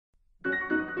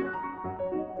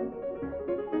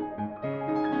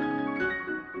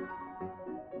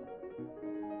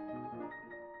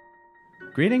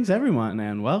Greetings, everyone,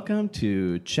 and welcome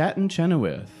to Chattin'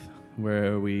 Chenoweth,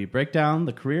 where we break down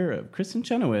the career of Kristen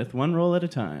Chenoweth one role at a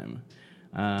time.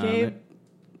 Gabe,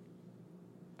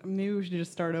 maybe we should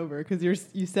just start over because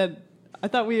you said I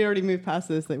thought we already moved past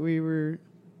this that you were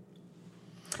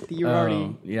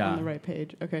already on the right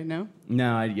page. Okay, no?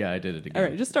 No, I did it again. All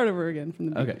right, just start over again from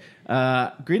the beginning.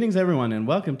 Okay. Greetings, everyone, and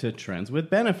welcome to Trends with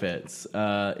Benefits.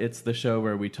 It's the show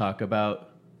where we talk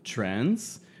about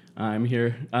trends. I'm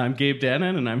Gabe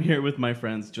Dannon, and I'm here with my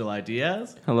friends July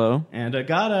Diaz. Hello. And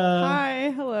Agata.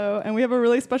 Hi, hello. And we have a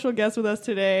really special guest with us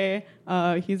today.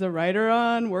 He's a writer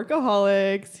on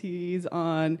Workaholics. He's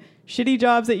on Shitty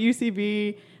Jobs at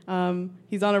UCB.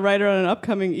 He's a writer on an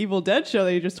upcoming Evil Dead show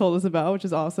that he just told us about, which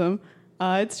is awesome.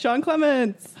 It's Sean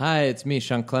Clements. Hi, it's me,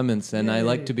 Sean Clements, and I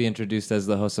like to be introduced as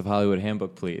the host of Hollywood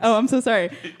Handbook, please. Oh, I'm so sorry.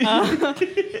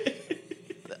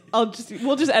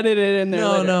 We'll just edit it in there.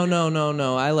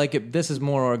 No. I like it. This is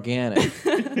more organic.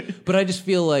 But I just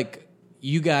feel like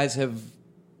you guys have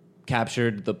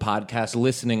captured the podcast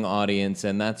listening audience,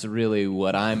 and that's really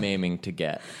what I'm aiming to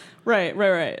get.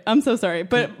 Right. I'm so sorry.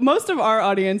 But most of our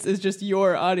audience is just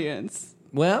your audience.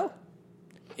 Well,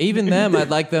 even them, I'd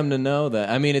like them to know that.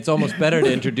 I mean, it's almost better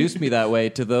to introduce me that way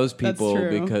to those people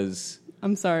because...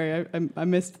 I'm sorry. I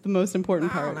missed the most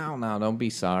important part. No. Don't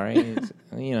be sorry.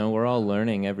 We're all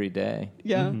learning every day.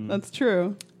 Yeah, that's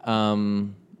true.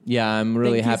 Yeah, I'm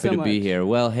really happy to be here.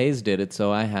 Well, Hayes did it,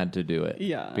 so I had to do it.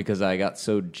 Yeah. Because I got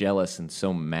so jealous and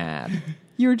so mad.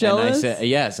 You were jealous? And I said,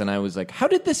 yes, and I was like, how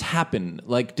did this happen?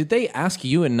 Like, did they ask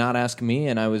you and not ask me?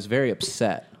 And I was very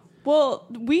upset. Well,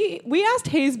 we asked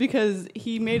Hayes because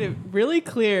he made it really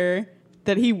clear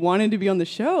that he wanted to be on the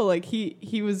show. Like,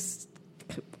 he was...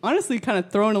 honestly kind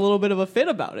of throwing a little bit of a fit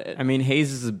about it. I mean,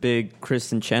 Hayes is a big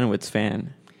Kristen Chenoweth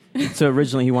fan. So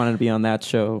originally he wanted to be on that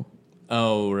show.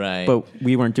 Oh, right. But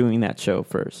we weren't doing that show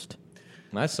first.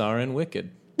 I saw her in Wicked.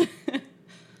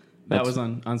 That was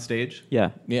on stage?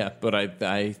 Yeah. Yeah, but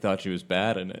I thought she was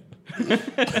bad in it.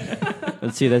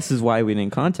 Let's see, this is why we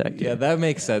didn't contact you. Yeah, that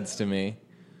makes sense to me.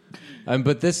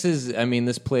 But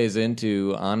this plays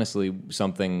into, honestly,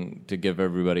 something to give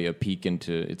everybody a peek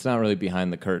into. It's not really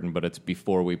behind the curtain, but it's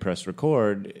before we press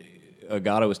record.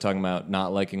 Agata was talking about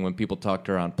not liking when people talk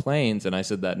to her on planes, and I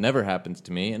said that never happens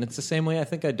to me. And it's the same way I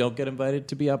think I don't get invited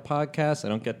to be on podcasts. I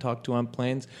don't get talked to on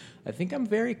planes. I think I'm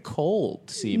very cold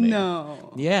seeming.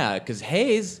 No. Yeah, because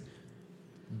Hayes,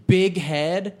 big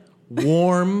head,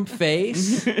 warm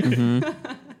face,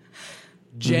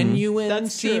 genuine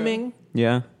That's true. seeming.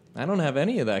 Yeah. I don't have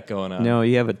any of that going on. No,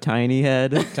 you have a tiny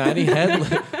head. Tiny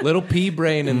head, little pea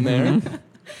brain in there.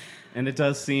 And it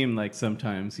does seem like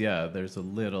sometimes, there's a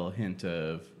little hint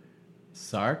of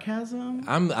sarcasm.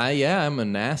 I'm a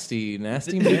nasty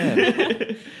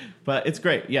man. But it's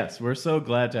great. Yes, we're so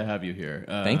glad to have you here.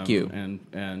 Thank you.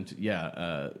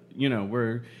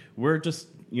 We're just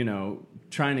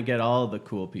trying to get all the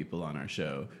cool people on our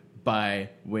show by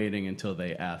waiting until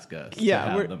they ask us to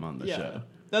have them on the show.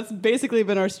 That's basically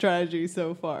been our strategy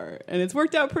so far, and it's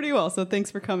worked out pretty well, so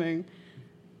thanks for coming.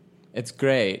 It's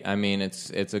great. I mean,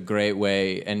 it's a great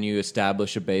way, and you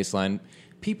establish a baseline.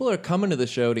 People are coming to the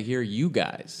show to hear you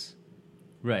guys.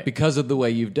 Right. Because of the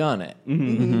way you've done it.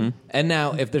 Mm-hmm. And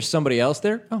now, if there's somebody else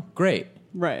there, oh, great.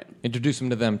 Right. Introduce them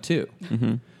to them, too.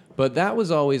 Mm-hmm. But that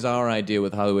was always our idea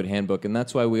with Hollywood Handbook, and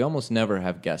that's why we almost never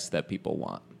have guests that people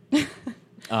want.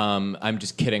 I'm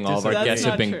just kidding. All of our guests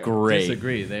have been great.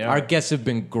 Disagree. They are. Our guests have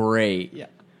been great. Yeah.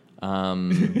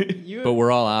 But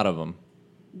we're all out of them.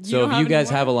 So if you guys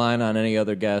have a line on any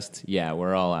other guest,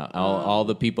 we're all out. All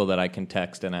the people that I can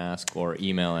text and ask or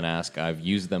email and ask, I've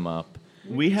used them up.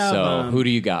 We have. So who do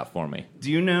you got for me? Do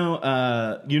you know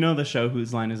the show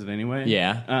Whose Line Is It Anyway?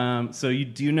 Yeah.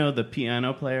 Do you know the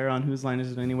piano player on Whose Line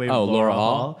Is It Anyway? Oh, Laura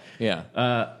Hall?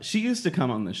 Yeah. She used to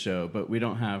come on the show, but we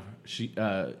don't have.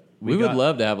 We would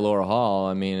love to have Laura Hall.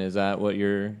 I mean, is that what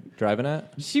you're driving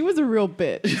at? She was a real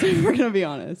bitch. We're gonna be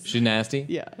honest. She's nasty?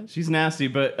 Yeah. She's nasty,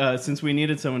 but since we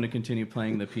needed someone to continue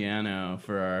playing the piano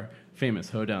for our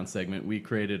famous Hoedown segment, we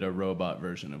created a robot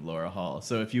version of Laura Hall.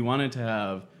 So if you wanted to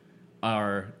have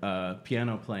our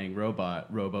piano-playing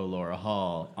robot, Robo Laura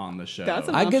Hall, on the show... That's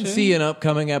an I could option. see an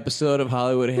upcoming episode of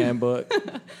Hollywood Handbook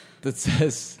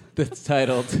that's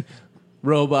titled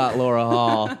Robot Laura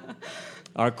Hall,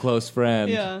 our close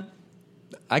friend. Yeah.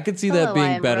 I could see that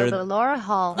being better. Robo Laura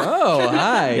Hall. Oh,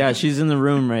 hi. Yeah, she's in the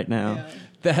room right now.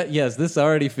 Yeah. Yes, this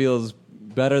already feels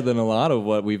better than a lot of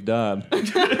what we've done.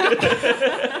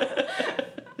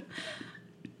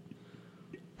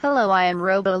 Hello, I am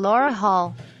Robo Laura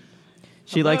Hall.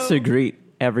 She likes to greet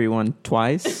everyone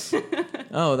twice.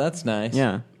 Oh, that's nice.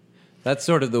 Yeah. That's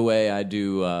sort of the way I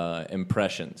do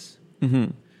impressions.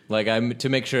 Like to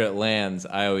make sure it lands,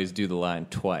 I always do the line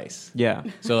twice. Yeah.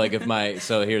 So like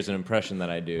so here's an impression that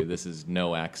I do. This is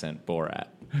no accent Borat.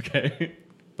 Okay.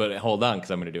 But hold on,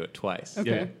 because I'm going to do it twice. Okay.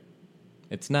 Yeah.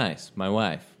 It's nice, my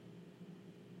wife.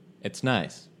 It's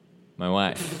nice, my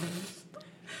wife.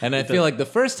 And I feel like the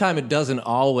first time it doesn't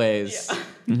always.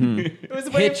 It was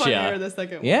way Hit ya. funnier the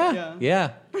second one.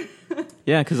 Yeah.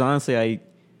 Yeah, because honestly,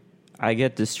 I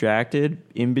get distracted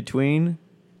in between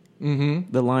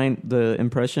the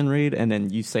impression read, and then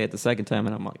you say it the second time,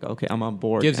 and I'm like, okay, I'm on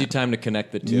board. Gives now. you time to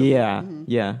connect the two. Yeah,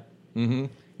 yeah.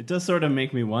 It does sort of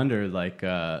make me wonder, like,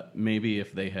 maybe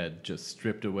if they had just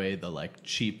stripped away the, like,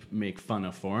 cheap make fun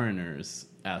of foreigners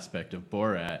aspect of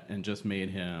Borat and just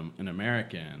made him an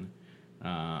American,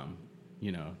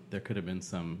 you know, there could have been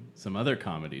some other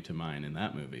comedy to mine in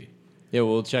that movie. Yeah,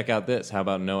 well, check out this. How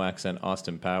about no accent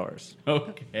Austin Powers?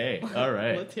 Okay, all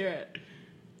right. Let's hear it.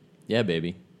 Yeah,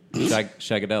 baby.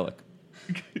 Shagadelic.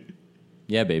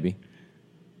 Yeah, baby.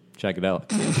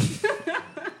 Shagadelic.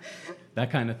 That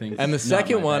kind of thing. And the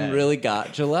second one bag. really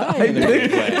got July in a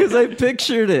big way. Because I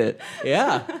pictured it.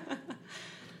 Yeah.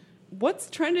 What's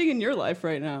trending in your life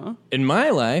right now? In my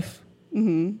life,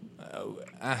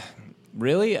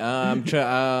 really,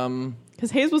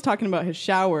 Because Hayes was talking about his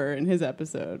shower in his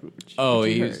episode. Which you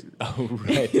he's heard.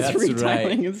 right. He's That's retiling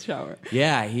right. his shower.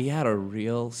 Yeah, he had a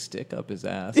real stick up his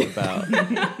ass about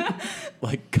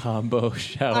like combo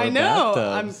shower I know.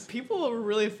 bathtubs. People were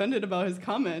really offended about his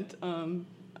comment.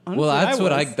 Honestly, Well,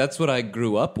 was. that's what I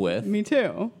grew up with. Me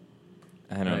too.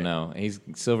 I don't Right. know. He's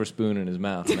silver spoon in his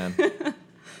mouth, man.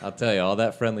 I'll tell you, all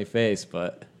that friendly face,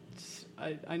 but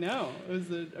I know. It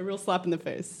was a real slap in the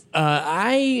face.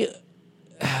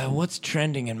 what's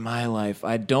trending in my life?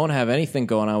 I don't have anything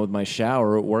going on with my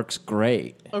shower. It works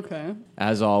great. Okay.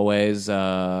 As always,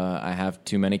 I have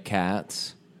too many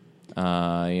cats.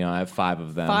 I have 5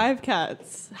 of them. 5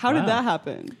 cats. How did Wow. that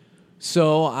happen?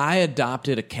 So I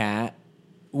adopted a cat.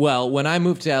 Well, when I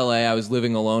moved to LA, I was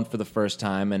living alone for the first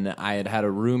time, and I had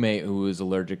a roommate who was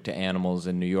allergic to animals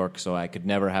in New York, so I could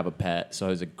never have a pet. So I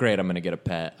was like, great, I'm going to get a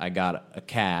pet. I got a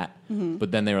cat,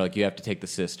 but then they were like, you have to take the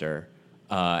sister.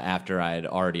 After I had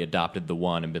already adopted the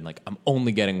one and been like, I'm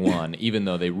only getting one, even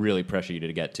though they really pressure you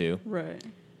to get 2. Right.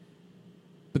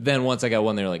 But then once I got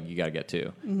one, they were like, you got to get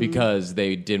 2 because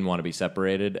they didn't want to be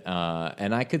separated.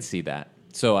 And I could see that.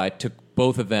 So I took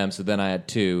both of them. So then I had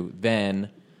 2. Then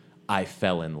I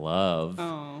fell in love,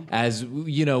 as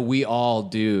we all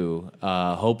do,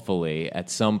 hopefully at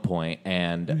some point.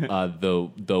 And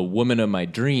the woman of my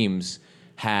dreams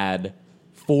had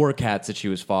 4 cats that she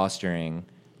was fostering.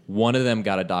 One of them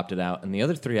got adopted out, and the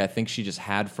other 3 I think she just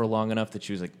had for long enough that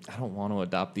she was like, I don't want to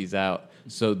adopt these out.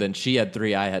 So then she had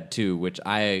 3, I had 2, which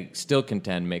I still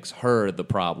contend makes her the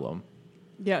problem.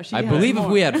 Yeah, she I has believe if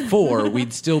more. we had 4,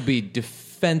 we'd still be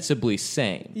defensibly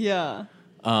sane. Yeah.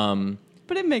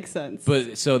 But it makes sense.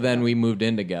 But so then we moved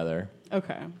in together.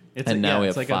 Okay. It's now we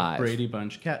it's have like 5. a Brady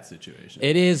Bunch cat situation.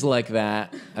 It is like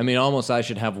that. I mean, almost I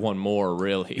should have one more,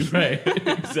 really. Right,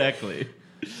 exactly.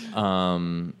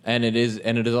 And it is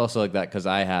also like that because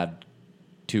I had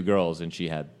 2 girls and she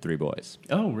had 3 boys.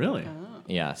 Oh, really?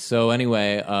 Yeah. So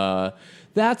anyway,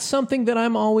 that's something that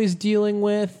I'm always dealing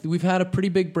with. We've had a pretty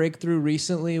big breakthrough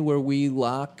recently where we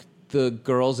lock the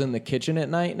girls in the kitchen at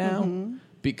night now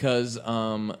because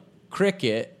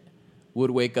Cricket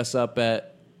would wake us up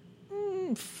at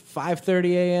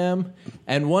 5:30 a.m.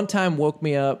 and one time woke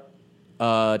me up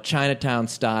Chinatown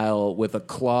style with a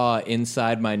claw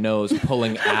inside my nose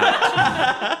pulling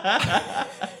out.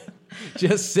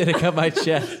 Just sitting on my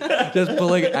chest, just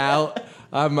pulling out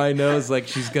on my nose like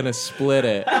she's going to split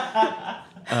it.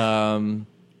 And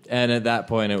at that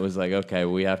point, it was like, okay,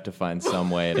 we have to find some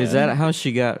way to... Is that how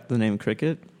she got the name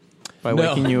Cricket? By No.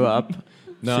 waking you up?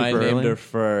 No, I super named early? her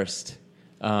first.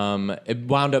 It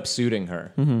wound up suiting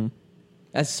her.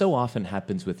 As so often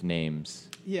happens with names.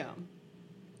 Yeah.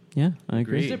 Yeah, I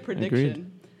agree. It's a Agreed.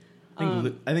 prediction.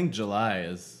 I think July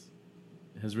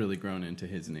has really grown into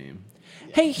his name.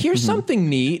 Hey, here's something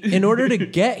neat. In order to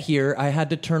get here, I had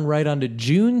to turn right onto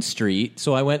June Street,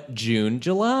 so I went June,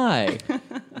 July.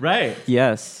 Right.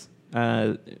 Yes.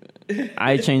 I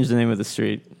changed the name of the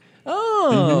street.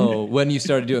 Oh, when you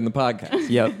started doing the podcast.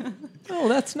 Yep. Oh,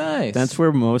 that's nice. That's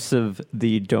where most of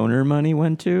the donor money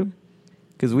went to.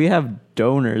 Because we have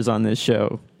donors on this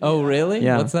show. Oh, really?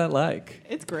 Yeah. What's that like?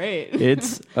 It's great.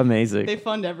 It's amazing. They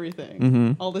fund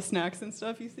everything. All the snacks and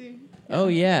stuff you see. Oh,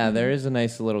 yeah, there is a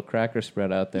nice little cracker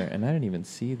spread out there, and I didn't even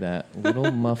see that little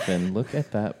muffin. Look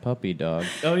at that puppy dog.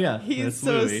 Oh, yeah. He's that's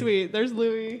so Louis. sweet. There's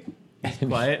Louis.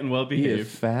 Quiet and well He is behaved.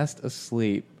 fast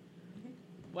asleep.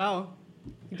 Wow.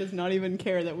 He does not even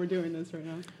care that we're doing this right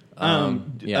now.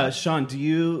 Sean, do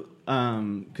you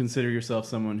consider yourself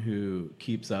someone who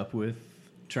keeps up with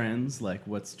trends, like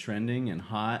what's trending and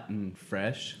hot and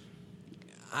fresh?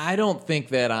 I don't think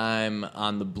that I'm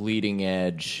on the bleeding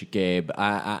edge, Gabe.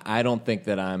 I don't think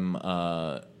that I'm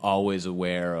always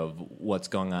aware of what's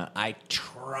going on. I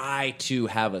try to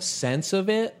have a sense of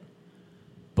it,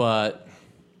 but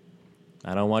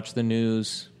I don't watch the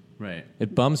news. Right.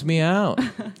 It bums me out.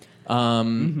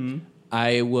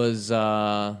 I was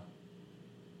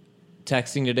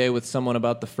texting today with someone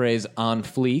about the phrase "on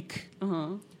fleek."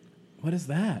 What is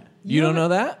that? You don't know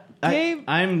that? Gabe,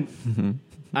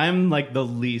 I'm like the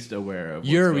least aware of what's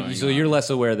You're going on. less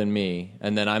aware than me,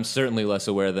 and then I'm certainly less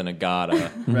aware than Agata,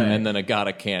 and then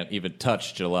Agata can't even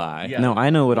touch July. Yeah. No, I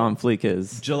know what On Fleek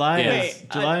is. July Yes.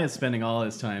 is spending all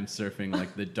his time surfing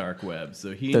like the dark web,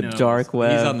 so he The knows dark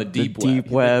web. He's on the deep the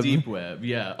web. deep web.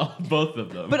 Yeah, both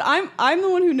of them. but I'm the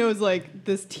one who knows like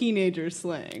this teenager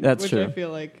slang. That's which true. I feel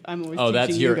like I'm always. Oh, that's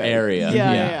teaching your you guys. area.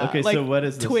 Yeah, Yeah. yeah. Okay, Like, so what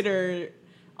is this? Twitter?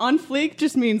 On fleek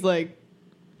just means like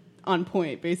on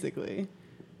point, basically.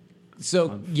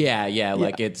 So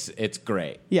like it's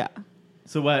great. Yeah.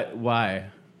 So what? Why?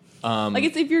 Like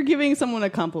it's if you're giving someone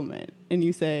a compliment and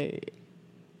you say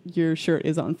your shirt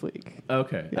is on fleek.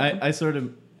 Okay, Yeah.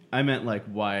 I meant like,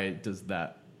 why does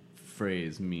that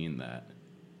phrase mean that?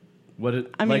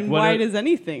 What? Why does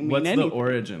anything mean What's anything? the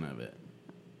origin of it?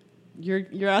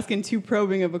 You're asking too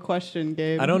probing of a question,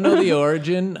 Gabe. I don't know the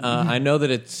origin. I know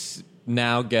that it's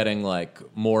now getting like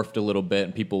morphed a little bit,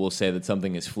 and people will say that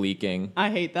something is fleeking.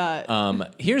 I hate that.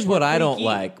 Here's what I don't Fleeky.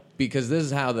 like, because this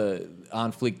is how the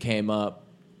on fleek came up.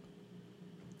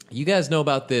 You guys know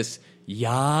about this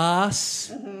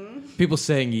yas? People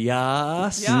saying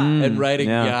yas Yeah. and writing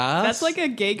yeah. yas. That's like a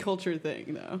gay culture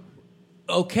thing, though.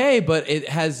 Okay, but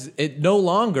it no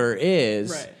longer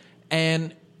is. Right.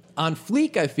 And on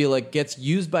fleek, I feel like gets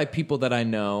used by people that I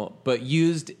know, but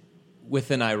used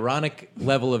with an ironic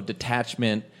level of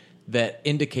detachment that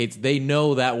indicates they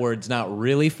know that word's not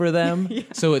really for them.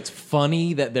 So it's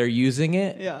funny that they're using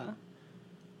it. Yeah.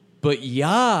 But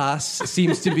yas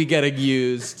seems to be getting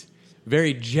used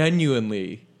very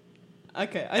genuinely.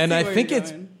 Okay. And see I where think you're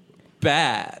it's going.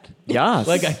 bad. Yes.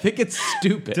 Like, I think it's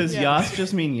stupid. Does Yeah. yas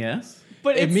just mean yes?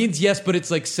 But It it's, means yes, but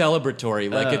it's like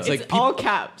celebratory. Like it's like it's all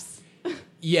caps.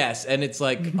 yes, and it's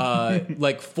like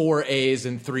like 4 A's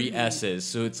and 3 S's.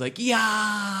 So it's like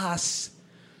yas,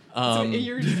 So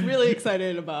you're just really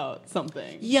excited about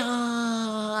something.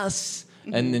 yas,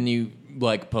 and then you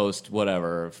like post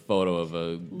whatever photo of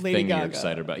a Lady thing you're Gaga.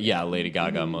 excited about. Yeah, Lady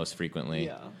Gaga most frequently.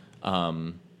 Yeah.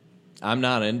 I'm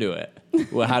not into it.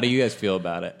 Well, how do you guys feel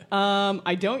about it?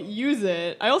 I don't use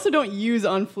it. I also don't use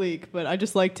on fleek, but I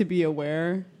just like to be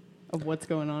aware of what's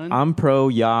going on. I'm pro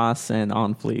Yas and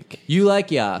On Fleek. You like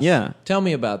yas? Yeah. Tell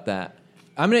me about that.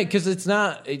 I mean, because it's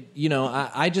not,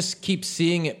 I just keep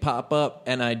seeing it pop up,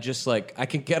 and I just like, I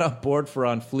can get on board for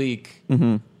on fleek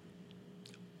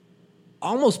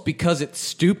almost because it's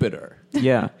stupider.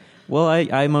 Yeah. Well,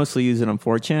 I mostly use it on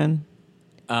 4chan.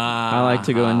 I like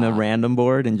to go in the random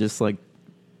board and just like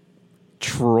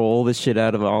troll the shit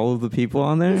out of all of the people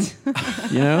on there.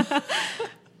 You know?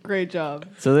 Great job.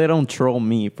 So they don't troll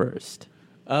me first.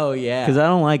 Oh, yeah. Because I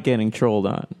don't like getting trolled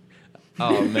on.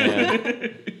 Oh,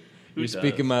 man. You're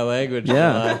speaking my language.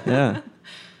 Yeah. Eli. Yeah.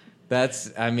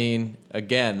 That's, I mean,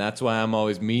 again, that's why I'm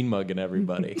always mean mugging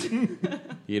everybody.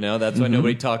 That's why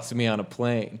nobody talks to me on a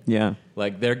plane. Yeah.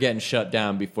 Like, they're getting shut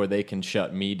down before they can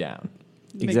shut me down.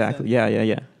 Makes Exactly. sense.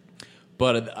 Yeah.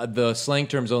 But the slang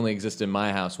terms only exist in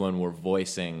my house when we're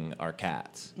voicing our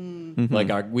cats.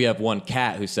 Like, we have one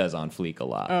cat who says on fleek a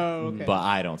lot. Oh, okay. But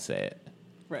I don't say it.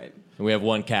 Right. And we have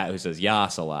one cat who says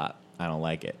yas a lot. I don't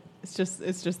like it. It's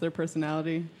just their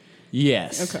personality.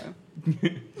 Yes.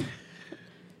 Okay.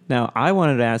 Now, I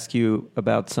wanted to ask you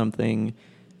about something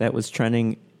that was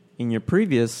trending in your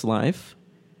previous life.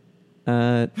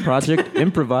 Project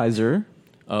Improviser.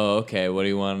 Oh, okay. What do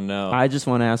you want to know? I just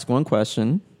want to ask one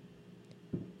question.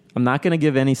 I'm not going to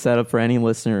give any setup for any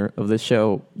listener of this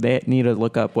show. They need to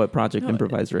look up what Project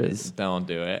Improviser is. Don't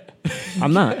do it.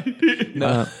 I'm not.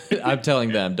 No, I'm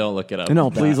telling them, don't look it up. No,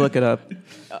 please look it up.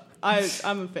 I'm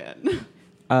a fan.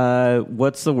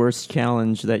 What's the worst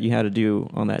challenge that you had to do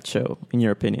on that show, in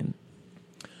your opinion?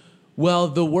 Well,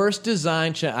 the worst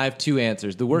design I have 2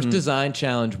 answers. The worst design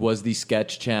challenge was the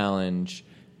sketch challenge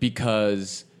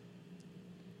because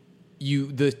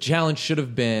the challenge should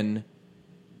have been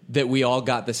that we all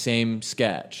got the same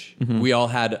sketch. We all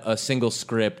had a single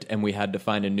script, and we had to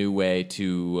find a new way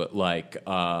to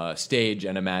stage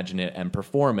and imagine it and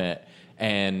perform it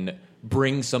and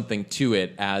bring something to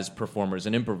it as performers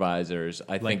and improvisers.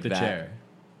 I Like think the that chair.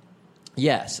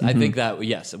 Yes, I think that,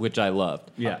 which I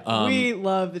loved. Yeah. We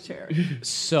love The Chair.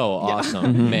 So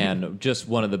awesome, man! Just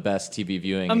one of the best TV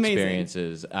viewing Amazing.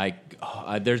 experiences.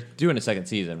 They're doing a second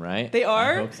season, right? They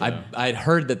are. hope so. I'd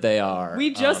heard that they are.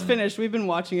 We just finished. We've been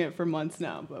watching it for months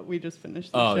now, but we just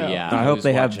finished the Oh, show. yeah. I hope was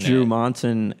they have watching Drew it.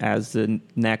 Monson as the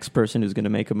next person who's going to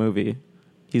make a movie.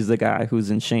 He's the guy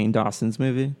who's in Shane Dawson's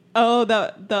movie. Oh,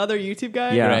 the other YouTube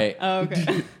guy? Yeah. Right. Oh,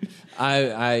 okay.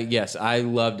 I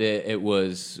loved it. It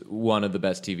was one of the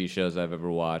best TV shows I've ever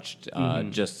watched.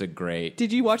 Just a great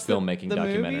Did you watch the filmmaking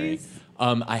documentary. movies?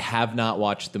 I have not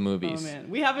watched the movies. Oh, man.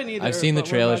 We haven't either. I've seen the but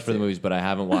we're trailers about for the to. movies, but I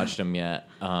haven't watched them yet.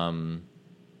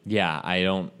 Yeah, I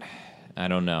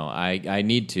don't know. I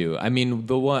need to. I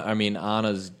mean,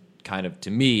 Anna's kind of, to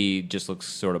me, just looks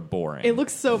sort of boring. It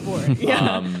looks so boring.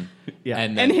 Yeah. Yeah.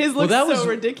 And And his looks that so was,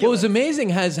 ridiculous. What was amazing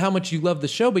is how much you love the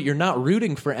show, but you're not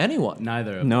rooting for anyone.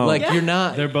 Neither of No. them. Like, Yeah. you're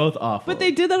not. They're both awful. But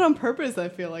they did that on purpose, I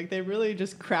feel like. They really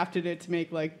just crafted it to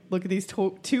make, like, look at these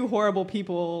two horrible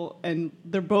people, and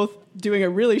they're both doing a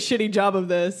really shitty job of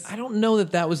this. I don't know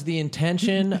that was the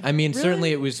intention. I mean, Really?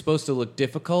 certainly it was supposed to look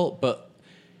difficult, but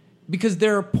because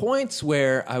there are points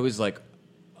where I was like,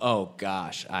 oh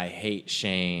gosh, I hate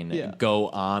Shane. Yeah. Go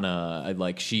Anna.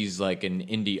 Like, she's like an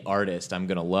indie artist. I'm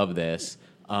going to love this.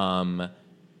 And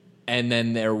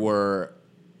then there were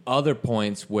other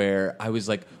points where I was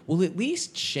like, well, at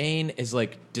least Shane is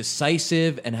like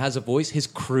decisive and has a voice. His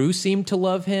crew seemed to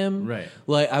love him. Right.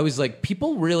 Like, I was like,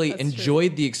 people really That's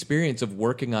enjoyed the experience of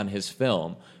working on his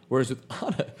film. Whereas with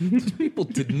Anna, those people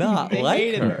did not They like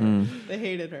hated her. her. They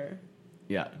hated her.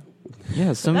 Yeah.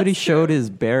 Yeah, somebody That's showed true. his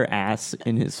bare ass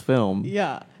in his film.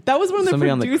 Yeah. That was one of the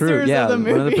Somebody on the producers crew. Yeah, of the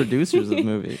movie. one of the producers of the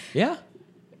movie. Yeah.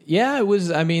 Yeah, it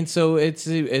was. I mean, so it's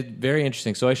very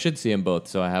interesting. So I should see them both,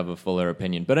 so I have a fuller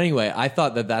opinion. But anyway, I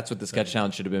thought that's what the sketch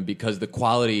challenge should have been, because the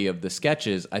quality of the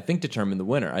sketches, I think, determined the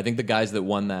winner. I think the guys that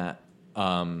won that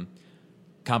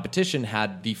competition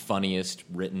had the funniest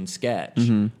written sketch,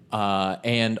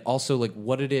 and also, like,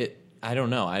 what did it? I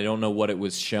don't know. I don't know what it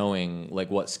was showing,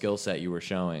 like what skill set you were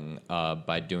showing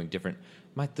by doing different.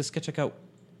 The sketch I got,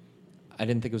 I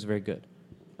didn't think it was very good.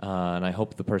 And I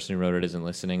hope the person who wrote it isn't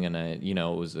listening. And it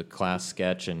was a class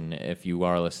sketch. And if you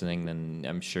are listening, then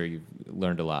I'm sure you've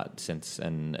learned a lot since.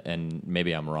 And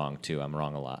maybe I'm wrong too. I'm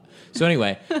wrong a lot. So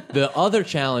anyway, the other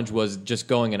challenge was just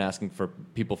going and asking for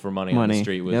people for money on the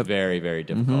street was very, very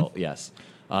difficult. Yes.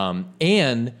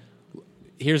 And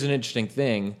here's an interesting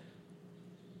thing.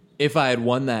 If I had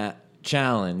won that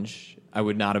challenge, I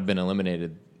would not have been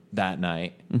eliminated that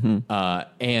night.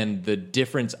 And the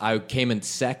difference, I came in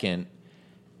second.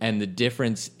 And the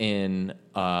difference in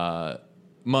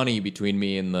money between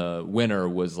me and the winner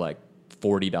was like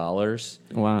 $40.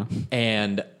 Wow.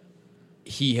 And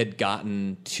he had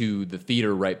gotten to the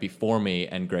theater right before me,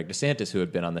 and Greg DeSantis, who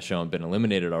had been on the show and been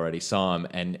eliminated already, saw him.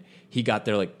 And he got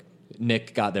there, like,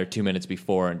 Nick got there 2 minutes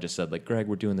before and just said, like, Greg,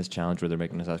 we're doing this challenge where they're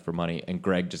making us ask for money. And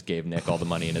Greg just gave Nick all the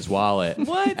money in his wallet.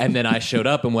 What? And then I showed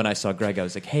up, and when I saw Greg, I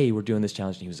was like, hey, we're doing this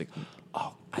challenge. And he was like,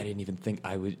 oh, I didn't even think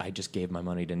I just gave my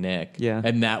money to Nick. Yeah.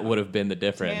 And that would have been the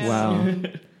difference. Damn. Wow.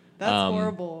 That's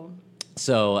horrible.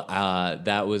 So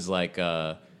that was like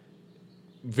a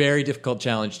very difficult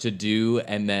challenge to do.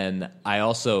 And then I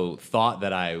also thought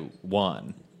that I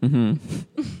won.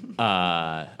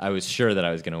 I was sure that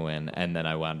I was going to win. And then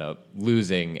I wound up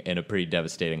losing in a pretty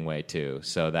devastating way, too.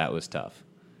 So that was tough.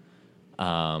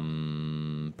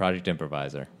 Project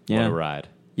Improviser. Yeah. What a ride.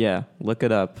 Yeah, look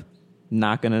it up.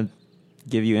 Not going to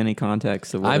give you any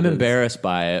context of what I'm it is. embarrassed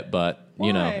by it, but,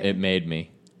 Why? it made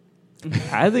me.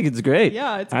 I think it's great.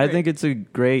 Yeah, it's I great. think it's a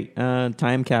great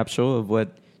time capsule of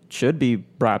what should be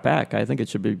brought back. I think it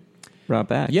should be brought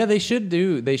back. Yeah, they should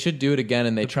do it again,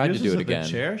 and they tried to do Producers it of The again.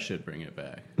 Chair should bring it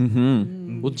back.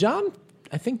 Well,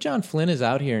 I think John Flynn is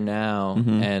out here now,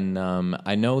 Mm-hmm. and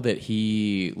I know that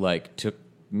he took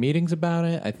meetings about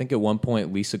it. I think at one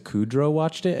point Lisa Kudrow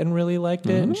watched it and really liked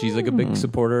it, and she's like a big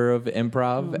supporter of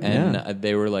improv. And Yeah.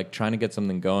 they were trying to get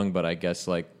something going, but I guess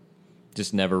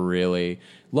just never really.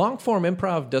 Long form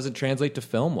improv doesn't translate to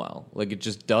film well. It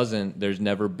just doesn't. There's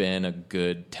never been a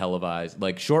good televised.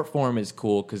 Short form is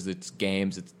cool because it's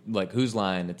games. It's like Whose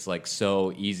Line. It's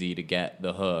so easy to get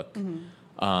the hook.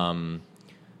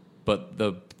 But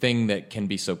the thing that can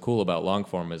be so cool about long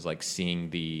form is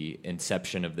seeing the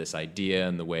inception of this idea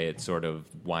and the way it sort of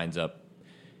winds up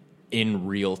in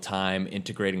real time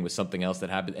integrating with something else that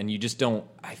happens. And you just don't.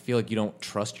 I feel like you don't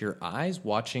trust your eyes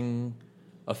watching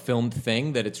a filmed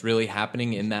thing, that it's really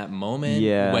happening in that moment.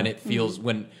 Yeah. When it feels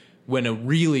when a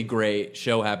really great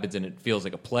show happens and it feels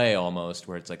like a play almost,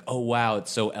 where it's like, oh wow,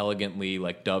 it's so elegantly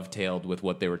dovetailed with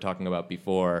what they were talking about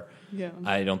before. Yeah.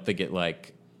 I don't think it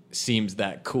seems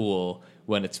that cool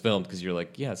when it's filmed because you're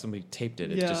like, yeah, somebody taped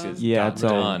it. It Yeah. just is Yeah, gotten it's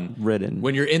all done. written.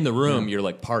 When you're in the room, you're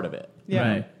like part of it. Yeah.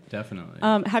 Right, definitely.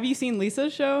 Have you seen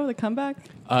Lisa's show, The Comeback?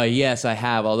 Yes, I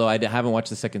have. Although I haven't watched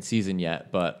the second season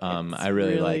yet, but It's I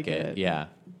really really like good. it. Yeah.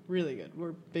 Really good.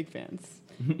 We're big fans.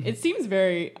 It seems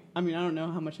very. I mean, I don't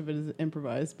know how much of it is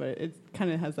improvised, but it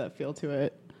kind of has that feel to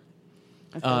it.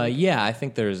 I feel like. Yeah, I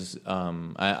think there's. I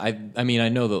mean, I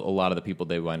know that a lot of the people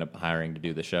they wind up hiring to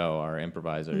do the show are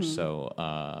improvisers, so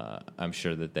I'm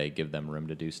sure that they give them room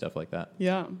to do stuff like that.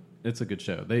 Yeah. It's a good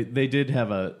show. They did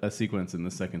have a sequence in the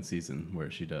second season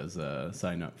where she does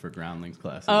sign up for groundlings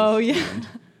classes. Oh, yeah. and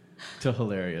to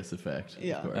hilarious effect.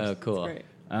 Yeah. Of course. Oh, cool. It's great.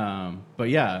 But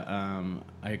yeah,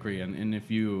 I agree. And if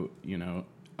you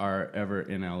are ever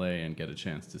in LA and get a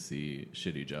chance to see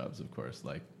Shitty Jobs, of course,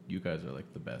 like you guys are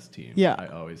like the best team. Yeah. I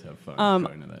always have fun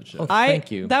going to that show.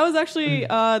 Thank you. That was actually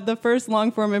the first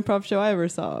long form improv show I ever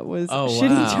saw. Was Oh, Shitty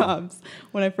wow. Jobs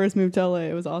when I first moved to LA.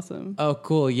 It was awesome. Oh,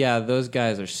 cool. Yeah, those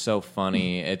guys are so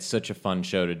funny. It's such a fun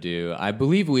show to do. I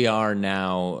believe we are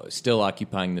now still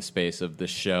occupying the space of the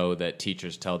show that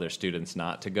teachers tell their students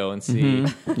not to go and see.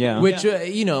 Yeah. Which,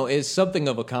 is something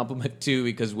of a compliment, too,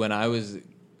 because when I was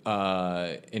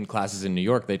in classes in New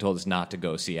York, they told us not to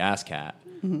go see ASCAT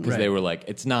because they Right. were like,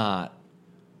 it's not,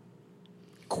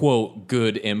 quote,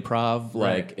 good improv.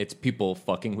 Like, Right. it's people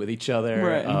fucking with each other.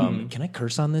 Right. Can I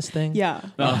curse on this thing? Yeah.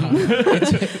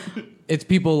 It's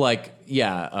people like,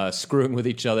 screwing with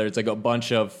each other. It's like a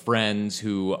bunch of friends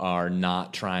who are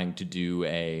not trying to do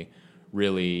a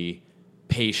really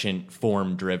patient,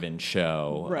 form-driven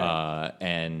show. Right.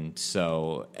 And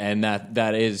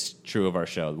that is true of our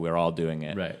show. We're all doing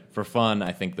it Right. for fun.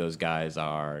 I think those guys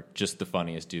are just the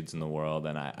funniest dudes in the world.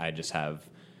 And I just have,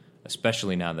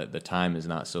 especially now that the time is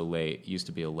not so late, it used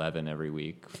to be 11 every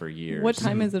week for years. What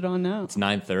time is it on now? It's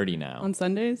 9:30 now. On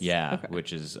Sundays? Yeah, Okay.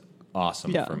 which is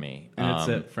awesome Yeah. for me. And it's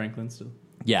at Franklin still?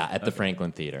 Yeah, at the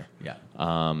Franklin Theater. Yeah.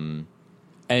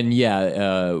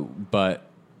 But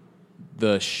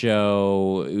the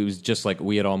show, it was just like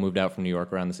we had all moved out from New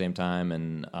York around the same time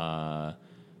and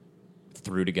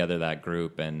threw together that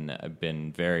group, and I've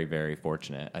been very, very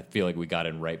fortunate. I feel like we got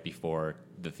in right before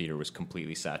the theater was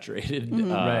completely saturated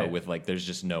Right. with like there's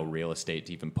just no real estate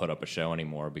to even put up a show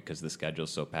anymore because the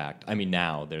schedule's so packed. I mean,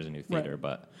 now there's a new theater, Right.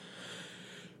 but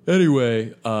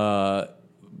anyway,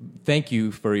 thank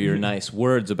you for your nice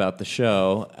words about the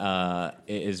show.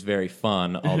 It is very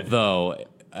fun, although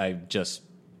I just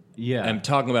Yeah. I'm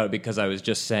talking about it because I was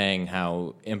just saying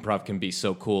how improv can be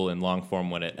so cool in long form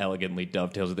when it elegantly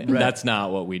dovetails with it. Right. That's not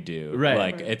what we do. Right.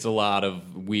 Like, it's a lot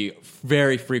of, we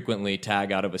very frequently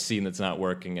tag out of a scene that's not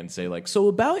working and say, like, so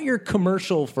about your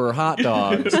commercial for hot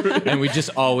dogs. And we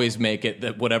just always make it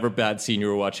that whatever bad scene you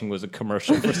were watching was a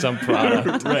commercial for some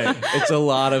product. Right. It's a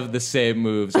lot of the same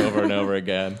moves over and over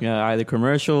again. Yeah, either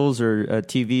commercials or a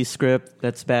TV script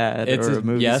that's bad, It's or a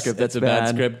movie yes, script that's that's a bad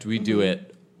script. We do it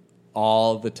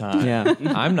all the time. Yeah.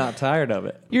 I'm not tired of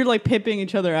it. You're like pipping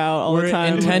each other out all We're the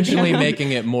time. intentionally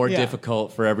making it more Yeah.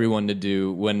 difficult for everyone to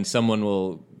do when someone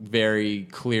will very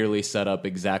clearly set up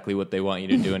exactly what they want you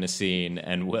to do in a scene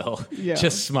and will Yeah.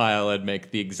 just smile and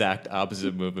make the exact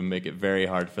opposite move and make it very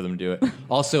hard for them to do it.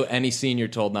 Also, any scene you're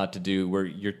told not to do, where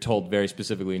you're told very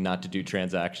specifically not to do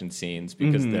transaction scenes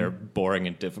because they're boring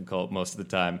and difficult most of the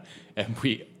time, and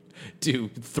we do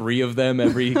 3 of them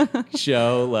every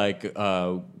show. Like,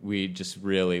 we just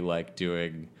really like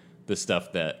doing the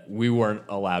stuff that we weren't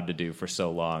allowed to do for so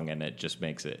long, and it just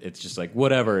makes it's just like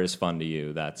whatever is fun to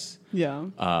you. That's Yeah.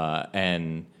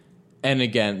 and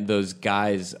again, those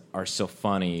guys are so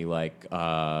funny. Like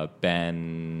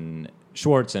Ben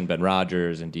Schwartz and Ben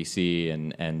Rogers and DC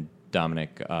and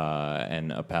Dominic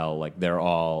and Appel. Like, they're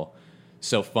all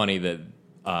so funny that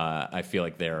I feel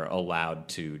like they're allowed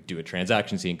to do a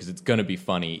transaction scene because it's going to be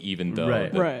funny, even though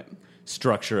Right. the Right.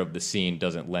 structure of the scene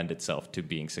doesn't lend itself to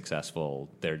being successful.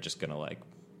 They're just going to like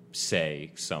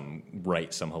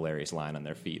write some hilarious line on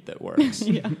their feet that works.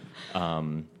 Yeah.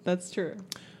 That's true.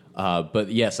 But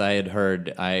yes, I had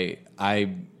heard. I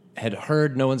had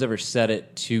heard. No one's ever said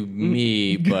it to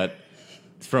me, but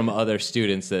from other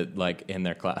students that, like, in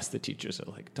their class, the teachers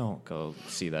are like, "Don't go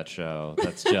see that show.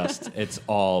 That's just it's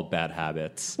all bad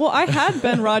habits." Well, I had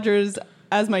Ben Rogers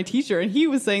as my teacher, and he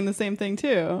was saying the same thing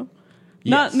too.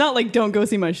 Yes. Not like don't go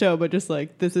see my show, but just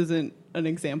like this isn't an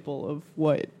example of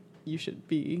what you should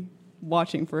be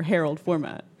watching for Herald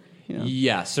format. You know?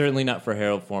 Yeah, certainly not for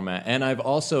Herald format. And I've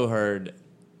also heard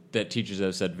that teachers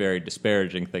have said very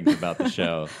disparaging things about the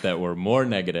show that were more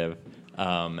negative.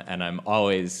 And I'm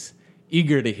always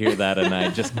eager to hear that, and I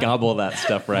just gobble that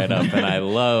stuff right up, and I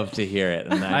love to hear it.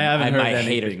 And I haven't heard my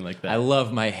anything like that. I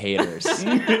love my haters,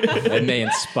 and they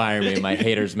inspire me. My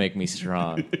haters make me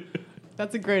strong.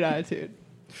 That's a great attitude.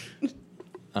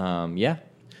 Yeah.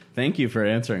 Thank you for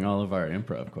answering all of our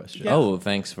improv questions. Yeah. Oh,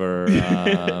 thanks for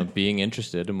being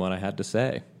interested in what I had to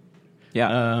say.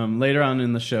 Yeah. Later on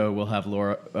in the show, we'll have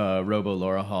Robo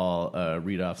Laura Hall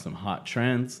read off some hot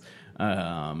trends.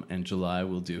 And July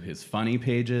will do his funny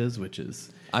pages, which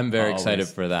is I'm very always excited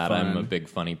for that. fun. I'm a big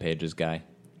funny pages guy.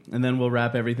 And then we'll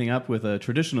wrap everything up with a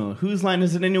traditional Whose Line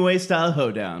Is It Anyway style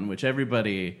hoedown, which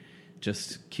everybody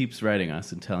just keeps writing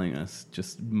us and telling us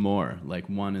just more, like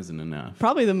one isn't enough.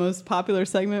 Probably the most popular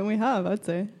segment we have, I'd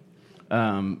say.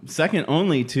 Second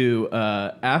only to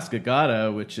Ask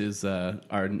Agata, which is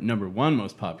our number one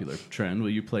most popular trend. Will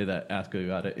you play that Ask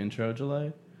Agata intro,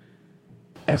 July?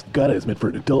 Ask Agata is meant for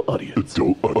an adult audience.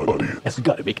 Ask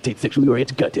Agata may contain sexually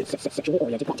oriented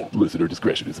content. Listener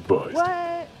discretion is advised.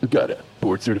 What? Agata,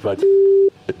 board certified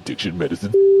addiction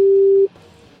medicine.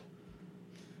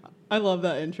 I love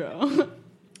that intro.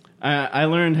 I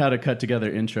learned how to cut together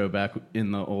intro back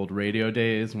in the old radio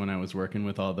days when I was working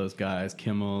with all those guys,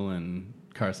 Kimmel and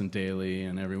Carson Daly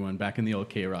and everyone back in the old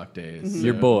K-Rock days.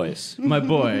 Your boys. My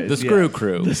boys. The Screw yeah.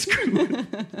 Crew. The Screw.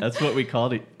 That's what we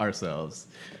called ourselves.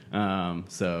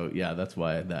 So, yeah, that's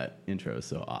why that intro is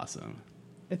so awesome.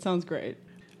 It sounds great.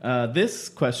 This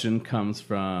question comes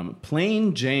from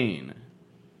Plain Jane.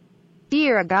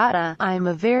 Dear Agata, I'm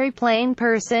a very plain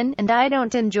person and I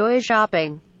don't enjoy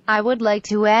shopping. I would like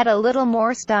to add a little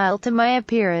more style to my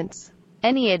appearance.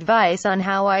 Any advice on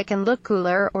how I can look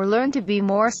cooler or learn to be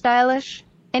more stylish?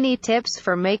 Any tips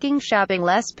for making shopping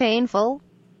less painful?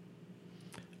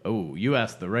 Oh, you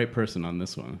asked the right person on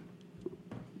this one.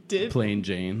 Plain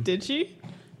Jane. Did she?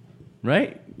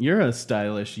 Right? You're a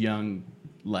stylish young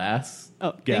lass,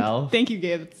 gal. Thank you,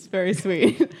 Gabe. It's very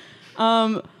sweet.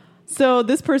 So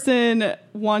this person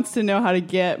wants to know how to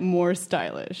get more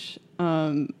stylish.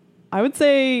 I would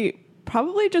say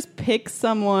probably just pick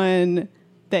someone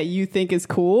that you think is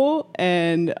cool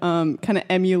and kind of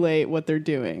emulate what they're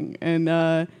doing. And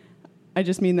I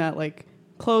just mean that like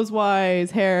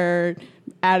clothes-wise, hair,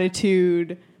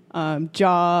 attitude,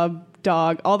 job,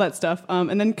 dog, all that stuff.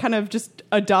 And then kind of just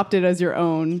adopt it as your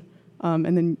own.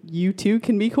 And then you too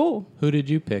can be cool. Who did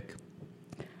you pick?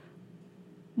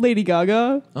 Lady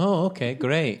Gaga. Oh, okay,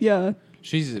 great. Yeah.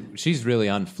 She's really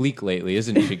on fleek lately,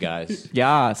 isn't she, guys?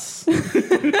 Yes.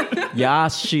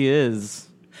 Yes, she is.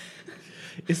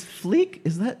 Is Fleek,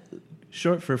 is that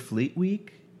short for Fleet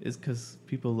Week? Is because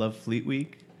people love Fleet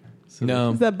Week? So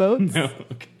No. Is that boats? No.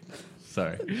 Okay.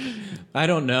 Sorry. I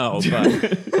don't know,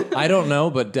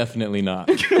 but definitely not.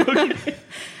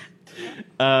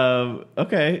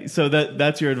 Okay, so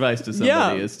that's your advice to somebody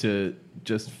Yeah. is to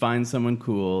just find someone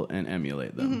cool and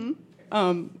emulate them.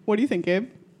 What do you think, Gabe?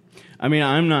 I mean,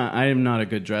 I am not a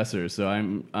good dresser, so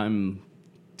I'm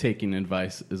taking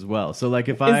advice as well. So like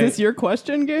if Is this your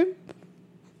question, Gabe?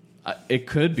 it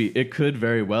could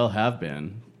very well have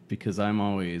been because I'm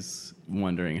always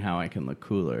wondering how I can look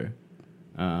cooler.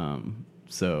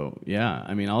 So yeah,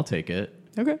 I mean, I'll take it.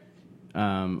 Okay.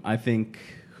 I think,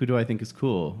 who do I think is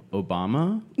cool?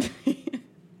 Obama?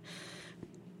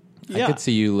 Yeah. I could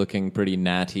see you looking pretty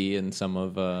natty in some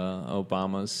of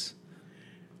Obama's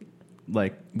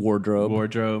Like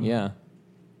wardrobe. Yeah.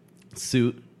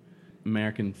 suit,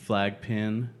 American flag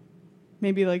pin.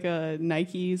 Maybe like a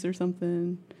Nikes or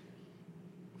something.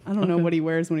 I don't know what he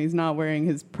wears when he's not wearing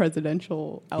his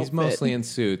presidential outfit. He's mostly in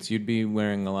suits. You'd be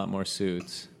wearing a lot more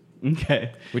suits,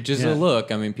 Okay. which is Yeah. a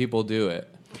look. I mean, people do it.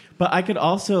 But I could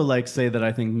also like say that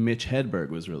I think Mitch Hedberg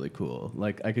was really cool.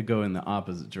 Like I could go in the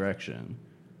opposite direction.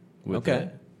 With Okay.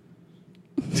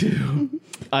 it. Too.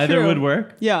 Either True. would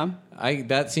work. Yeah.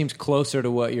 That seems closer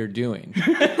to what you're doing.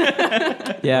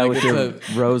 Yeah, Like with it's your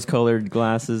rose-colored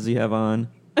glasses you have on.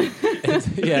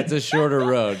 It's a shorter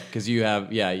road because you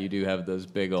do have those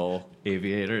big old.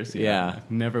 Aviators. Yeah.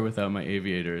 Never without my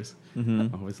aviators.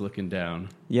 Always looking down.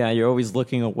 Yeah, you're always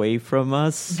looking away from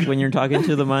us when you're talking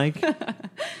to the mic.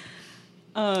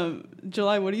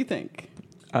 July, what do you think?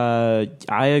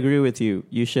 I agree with you.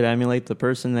 You should emulate the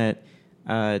person that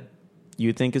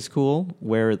you think is cool,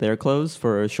 wear their clothes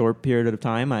for a short period of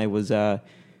time. I was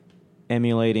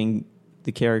emulating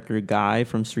the character Guy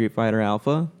from Street Fighter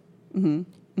Alpha.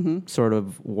 Sort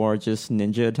of wore just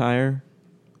ninja attire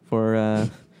for...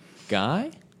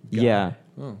 Guy? Yeah,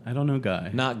 I don't know, Guy.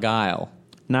 Not Guile.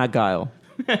 not Guile.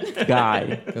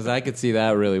 Guy. Because I could see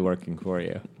that really working for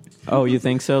you. Oh, you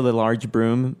think so? The large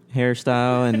broom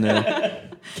hairstyle and the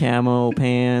camo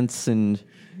pants and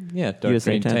Yeah, dark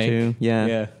USA green tattoo. tank.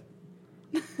 Yeah.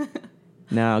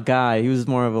 No, Guy. He was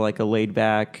more of like a laid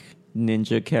back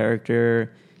ninja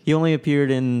character. He only appeared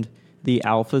in the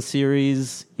Alpha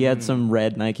series. He had some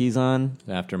red Nikes on.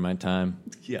 After my time.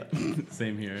 Yeah,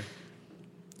 same here.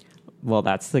 Well,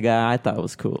 that's the guy I thought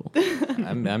was cool.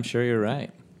 I'm sure you're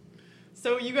right.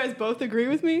 So you guys both agree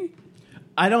with me?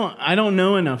 I don't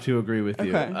know enough to agree with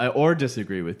you Okay. or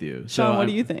disagree with you. Sean, what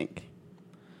do you think?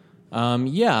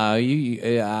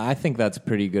 I think that's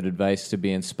pretty good advice to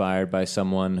be inspired by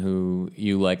someone who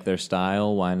you like their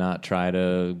style. Why not try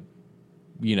to,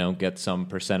 get some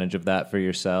percentage of that for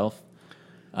yourself?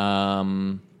 But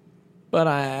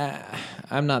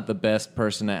I'm not the best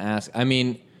person to ask. I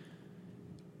mean,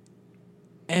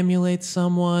 emulate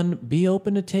someone. Be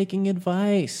open to taking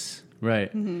advice.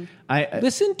 Right. I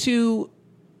Listen to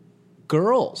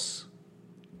girls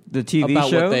The TV about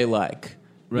show? what they like.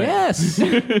 Right. Yes,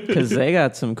 Because they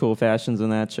got some cool fashions in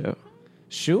that show.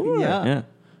 sure. Yeah.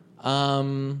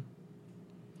 Yeah.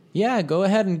 Yeah, go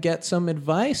ahead and get some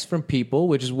advice from people,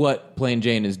 which is what Plain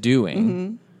Jane is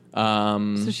doing.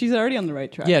 So she's already on the right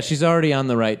track. Yeah, she's already on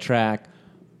the right track.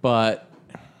 But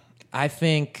I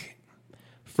think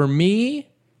for me,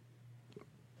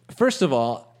 first of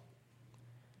all,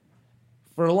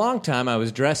 for a long time I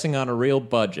was dressing on a real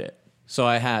budget. So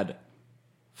I had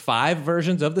 5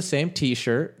 versions of the same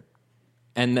t-shirt,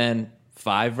 and then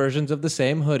 5 versions of the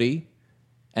same hoodie,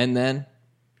 and then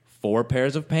 4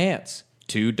 pairs of pants,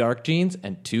 2 dark jeans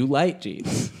and 2 light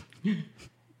jeans.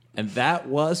 And that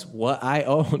was what I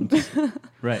owned.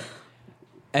 right.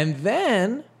 And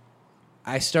then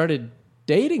I started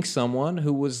dating someone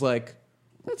who was like,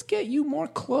 let's get you more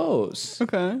clothes.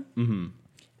 Okay.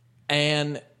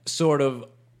 And sort of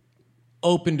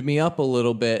opened me up a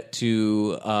little bit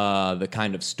to the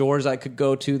kind of stores I could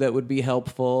go to that would be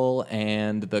helpful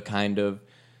and the kind of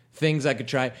things I could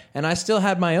try. And I still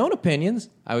had my own opinions.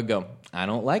 I would go, I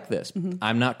don't like this.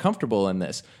 I'm not comfortable in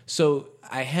this. So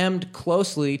I hemmed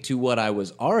closely to what I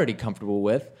was already comfortable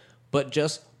with, but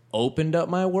just opened up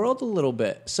my world a little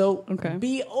bit. So Okay.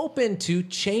 be open to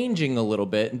changing a little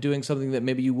bit and doing something that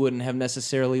maybe you wouldn't have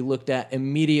necessarily looked at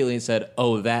immediately and said,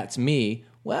 oh, that's me.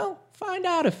 Well, find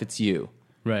out if it's you.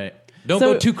 Right. Don't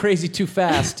So- go too crazy too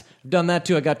fast. I've done that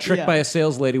too. I got tricked Yeah. by a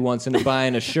sales lady once into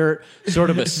buying a shirt, sort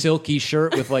of a silky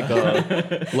shirt with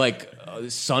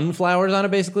sunflowers on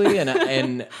it, basically.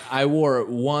 And I wore it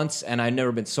once, and I'd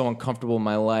never been so uncomfortable in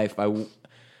my life.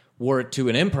 Wore it to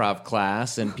an improv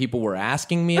class, and people were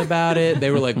asking me about it.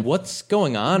 They were like, "What's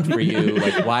going on for you?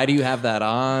 Like, why do you have that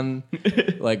on?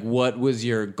 Like, what was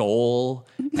your goal?"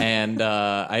 And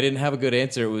I didn't have a good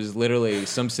answer. It was literally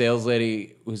some sales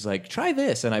lady was like, "Try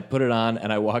this," and I put it on,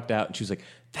 and I walked out, and she was like,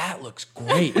 "That looks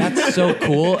great. That's so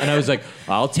cool." And I was like,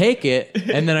 "I'll take it."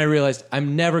 And then I realized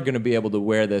I'm never going to be able to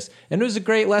wear this. And it was a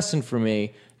great lesson for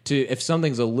me to, if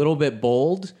something's a little bit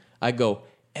bold, I go,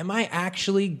 "Am I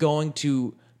actually going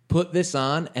to put this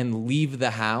on and leave the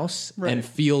house and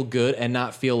feel good and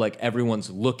not feel like everyone's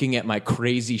looking at my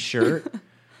crazy shirt?"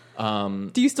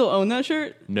 Do you still own that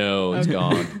shirt? No, it's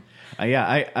gone. I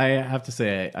have to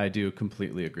say I do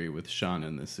completely agree with Sean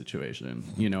in this situation.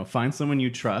 Find someone you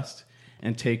trust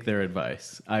and take their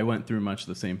advice. I went through much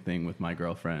the same thing with my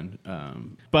girlfriend.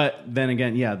 But then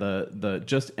again, yeah, the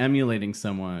just emulating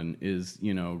someone is,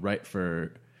 right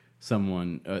for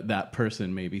someone, that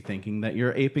person may be thinking that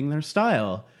you're aping their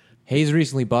style. Hayes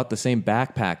recently bought the same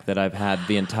backpack that I've had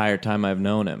the entire time I've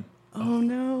known him. Oh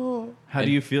no. How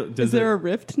do you feel? Is there a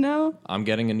rift now? I'm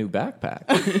getting a new backpack.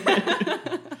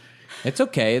 It's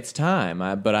okay. It's time.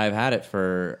 But I've had it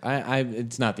for...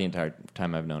 it's not the entire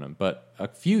time I've known him, but a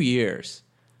few years.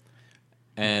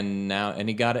 And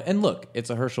he got it. And look, it's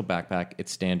a Herschel backpack.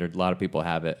 It's standard. A lot of people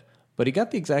have it. But he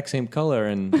got the exact same color,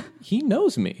 and he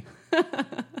knows me.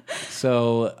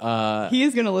 So... He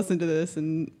is going to listen to this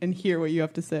and hear what you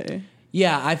have to say.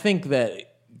 yeah, I think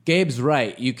that Gabe's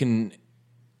right. You can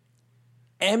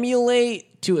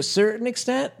emulate to a certain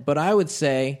extent, but I would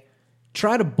say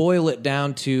try to boil it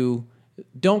down to,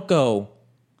 don't go,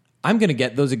 I'm going to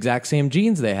get those exact same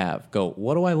jeans they have. Go,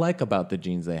 what do I like about the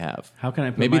jeans they have? How can I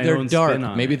put maybe my they're own dark, spin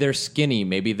on maybe it? they're skinny,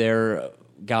 maybe they're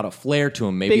got a flair to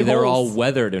them, maybe Big they're holes. all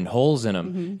weathered and holes in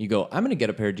them. You go, I'm going to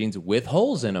get a pair of jeans with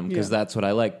holes in them because Yeah. that's what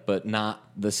I like, but not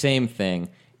the same thing.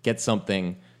 Get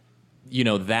something,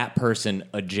 that person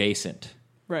adjacent.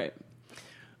 Right.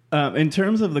 In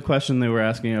terms of the question they were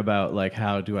asking about, like,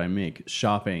 how do I make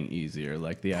shopping easier,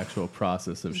 like the actual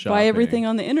process of shopping. Buy everything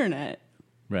on the internet.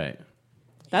 Right.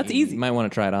 That's You easy. might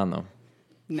want to try it on, though.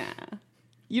 Nah.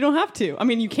 You don't have to. I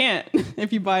mean, you can't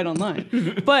if you buy it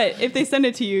online. But if they send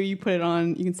it to you, you put it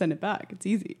on, you can send it back. It's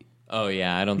easy. Oh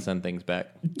yeah, I don't send things back.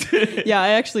 Yeah, I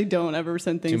actually don't ever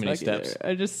send things Too many back steps.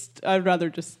 either. I'd rather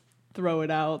just throw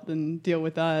it out than deal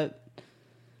with that.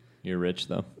 You're rich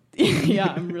though.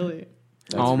 Yeah, I'm really.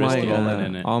 all risky all that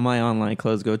in it. all my online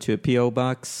clothes go to a PO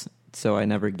box, so I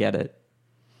never get it.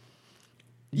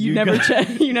 You never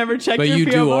check. You never check. But your you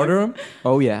PO do box? order them?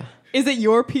 Oh yeah, Is it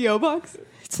your PO box?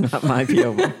 it's not my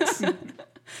PO box.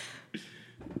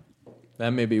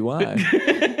 That may be why.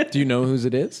 Do you know whose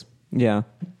it is? Yeah,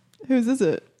 Whose is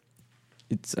it?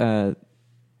 it's the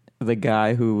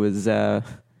guy who was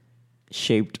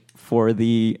shaped for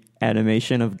the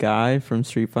animation of Guy from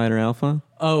Street Fighter Alpha.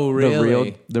 Oh,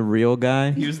 really? The real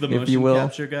guy, He was the if motion you will.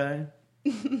 capture guy.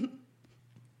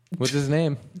 What's his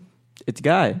name? It's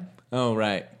Guy Oh,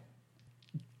 right.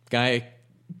 Guy.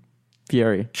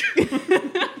 Fieri.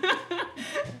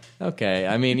 Okay.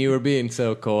 I mean, you were being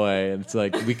so coy. It's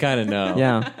like, we kind of know.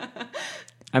 Yeah,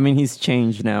 I mean he's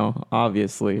changed now,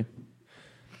 obviously.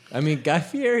 I mean, Guy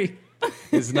Fieri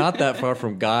is not that far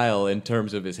from Guile in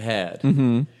terms of his head.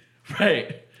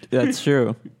 Right. That's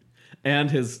true.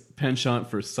 And his penchant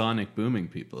for sonic booming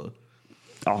people.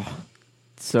 Oh,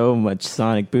 so much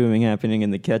sonic booming happening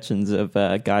in the kitchens of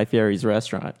Guy Fieri's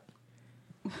restaurant.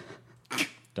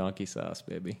 Donkey sauce,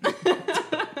 baby.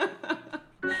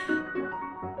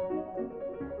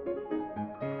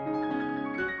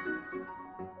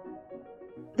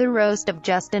 The roast of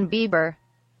Justin Bieber.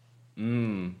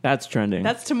 That's trending.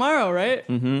 That's tomorrow, right?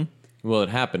 Well, it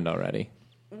happened already.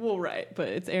 Well, right, but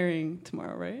it's airing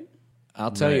tomorrow, right?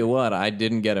 I'll tell you what, I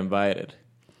didn't get invited.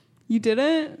 You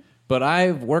didn't? But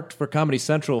I've worked for Comedy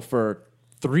Central for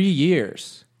 3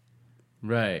 years.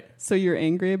 Right. So you're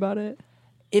angry about it?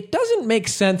 It doesn't make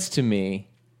sense to me.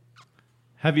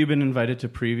 Have you been invited to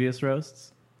previous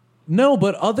roasts? No,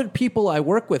 but other people I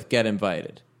work with get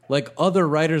invited. Like other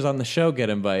writers on the show get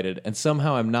invited, and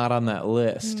somehow I'm not on that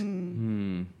list.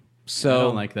 So I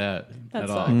don't like that, That at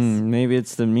all. sucks. Maybe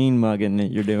it's the mean mugging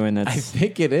that you're doing. I That's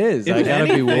think it is. If I gotta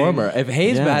be anything- warmer. If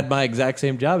Hayes Yeah. had my exact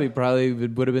same job, he probably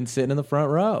would have been sitting in the front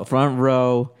row. front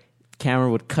row. Camera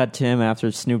would cut to him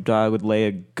after Snoop Dogg would lay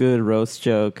a good roast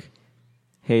joke.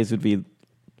 Hayes would be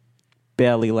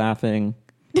barely laughing.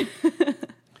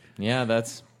 Yeah,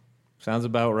 that's sounds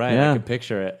about right. Yeah. I can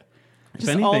picture it. If Just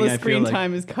anything, all the I feel screen like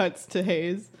time is cuts to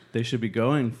Hayes. they should be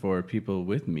going for people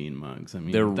with mean mugs. I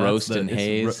mean, They're that's roasting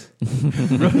it's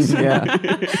Hayes. Yeah,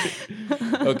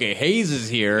 Okay, Hayes is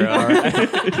here. All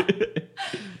right.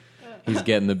 He's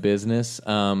getting the business.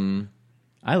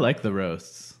 I like the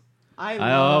roasts.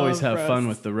 I always love have fun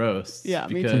roasts. with the roasts. Yeah,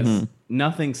 me too. because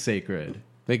nothing's sacred.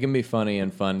 They can be funny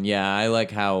and fun. Yeah, I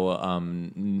like how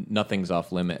nothing's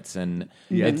off limits. And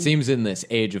it seems in this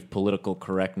age of political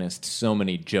correctness, so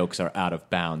many jokes are out of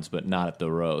bounds, but not at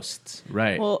the roasts.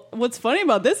 Right. Well, what's funny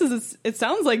about this is it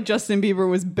sounds like Justin Bieber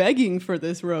was begging for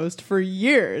this roast for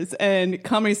years, and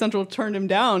Comedy Central turned him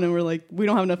down, and we're like, we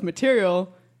don't have enough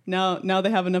material. Now they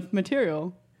have enough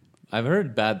material. I've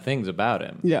heard bad things about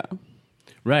him. Yeah.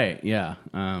 Right. Yeah.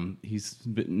 He's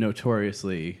been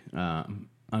notoriously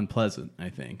unpleasant. I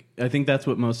think that's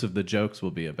what most of the jokes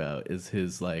will be about. Is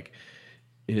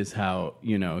how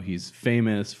he's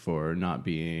famous for not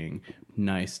being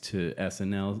nice to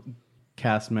SNL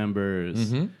cast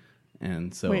members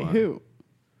and so Wait, on. who?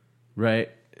 Right.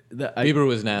 Bieber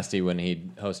was nasty when he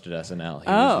hosted SNL. He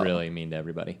Oh. was really mean to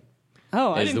everybody.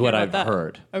 Oh, I Is didn't what hear I've about that.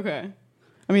 heard. Okay.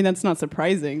 I mean, that's not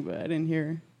surprising, but I didn't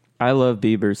hear. I love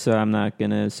Bieber, so I'm not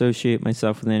going to associate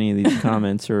myself with any of these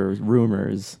comments or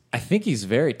rumors. I think he's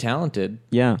very talented.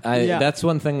 Yeah. Yeah. That's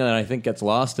one thing that I think gets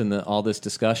lost in all this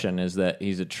discussion is that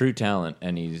he's a true talent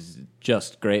and he's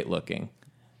just great looking.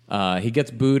 He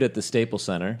gets booed at the Staples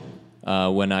Center.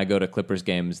 When I go to Clippers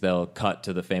games, they'll cut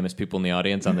to the famous people in the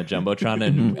audience on the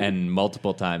Jumbotron, and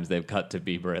multiple times they've cut to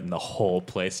Bieber and the whole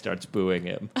place starts booing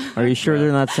him. Are you sure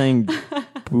they're not saying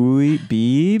booey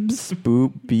Biebs?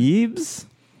 Biebs?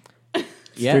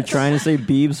 Yeah, They're trying to say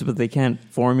Biebs, but they can't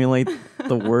formulate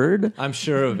the word. I'm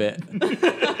sure of it.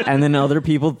 And then other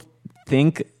people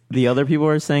think the other people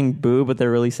are saying boo, but they're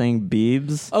really saying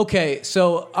Biebs. Okay,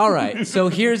 so all right. So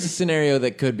here's a scenario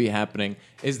that could be happening: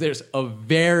 is there's a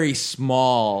very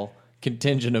small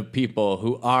contingent of people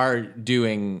who are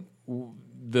doing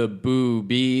the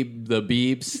the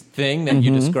Biebs thing that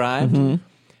you described,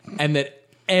 and that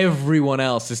everyone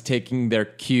else is taking their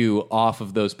cue off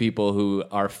of those people who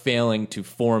are failing to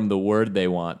form the word they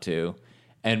want to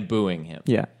and booing him.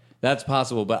 Yeah. That's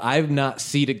possible, but I've not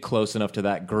seated close enough to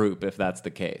that group if that's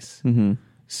the case.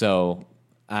 So,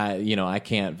 I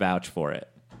can't vouch for it.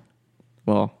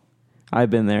 Well, I've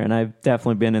been there, and I've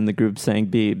definitely been in the group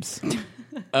saying Biebs.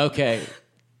 Okay.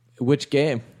 Which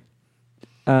game?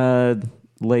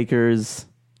 Lakers,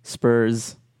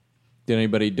 Spurs. Did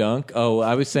anybody dunk? Oh,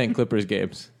 I was saying Clippers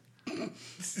games.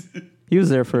 He was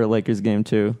there for a Lakers game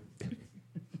too.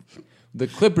 The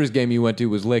Clippers game you went to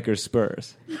was Lakers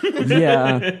Spurs.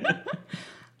 Yeah,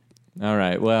 All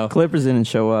right, well, Clippers didn't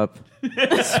show up.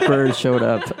 Spurs showed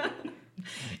up.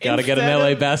 gotta get an Instead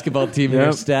LA of- basketball team in your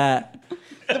Yep. stat.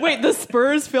 Wait, the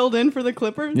Spurs filled in for the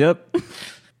Clippers? Yep.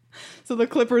 So the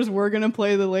Clippers were going to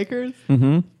play the Lakers?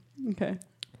 Mm-hmm. Okay.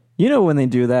 You know when they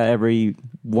do that every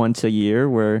once a year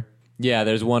where Yeah,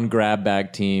 there's one grab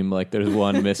bag team, like there's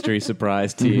one mystery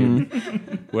surprise team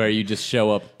where you just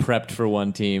show up prepped for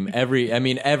one team.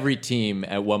 Every team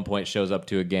at one point shows up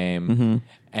to a game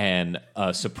and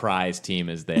a surprise team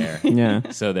is there. Yeah.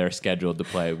 So they're scheduled to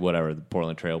play whatever, the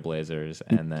Portland Trail Blazers,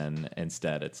 and then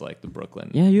instead it's like the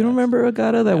Brooklyn. Yeah, you don't Nets. remember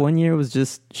Agata that one year was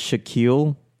just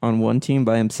Shaquille on one team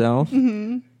by himself?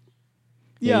 It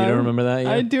Yeah, you don't remember that year?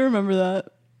 I do remember that.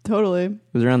 Totally.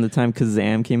 was around the time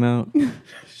Kazam came out.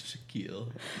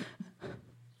 Shaquille.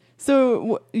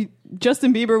 So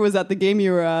Justin Bieber was at the game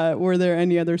you were at. Were there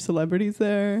any other celebrities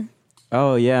there?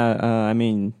 Oh yeah, I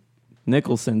mean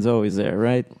Nicholson's always there,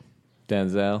 right?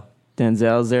 Denzel.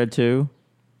 Denzel's there too,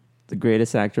 the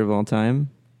greatest actor of all time.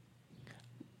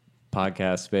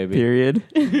 Podcast, baby. Period.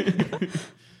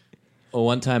 Well,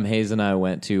 one time Hayes and I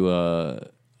went to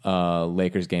a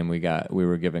Lakers game. We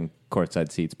were given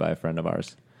courtside seats by a friend of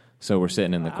ours. So we're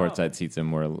sitting in the courtside seats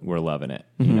and we're loving it.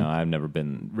 You know, I've never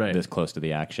been this close to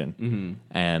the action.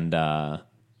 And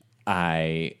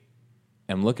I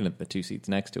am looking at the two seats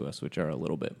next to us, which are a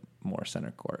little bit more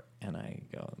center court. And I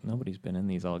go, nobody's been in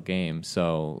these all game,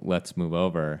 so let's move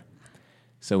over.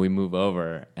 So we move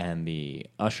over, and the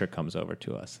usher comes over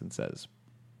to us and says,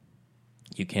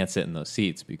 you can't sit in those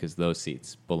seats because those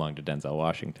seats belong to Denzel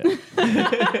Washington.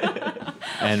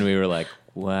 And we were like,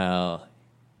 well,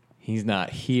 he's not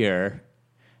here.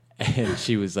 And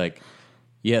she was like,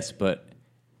 yes, but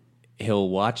he'll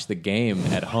watch the game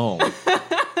at home.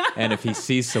 And if he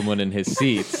sees someone in his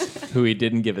seats who he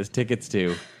didn't give his tickets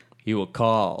to, he will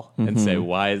call and say,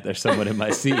 why is there someone in my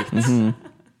seats?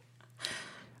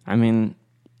 I mean,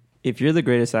 if you're the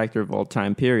greatest actor of all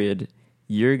time, period,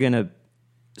 you're gonna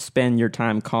spend your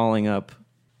time calling up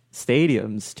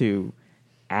stadiums to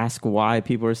ask why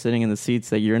people are sitting in the seats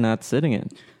that you're not sitting in,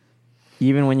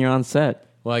 even when you're on set.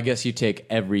 Well, I guess you take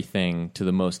everything to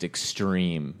the most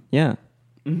extreme Yeah.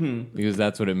 because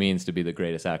that's what it means to be the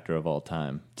greatest actor of all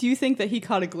time. Do you think that he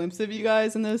caught a glimpse of you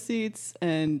guys in those seats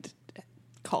and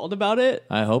called about it?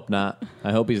 I hope not.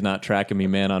 I hope he's not tracking me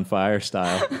man on fire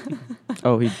style.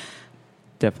 Oh, he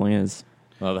definitely is.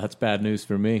 Well, that's bad news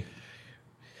for me.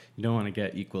 You don't want to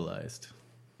get equalized.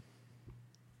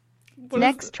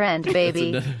 Next trend,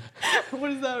 baby.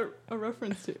 What is that a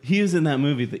reference to? He was in that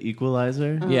movie, The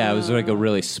Equalizer. Yeah, it was like a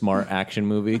really smart action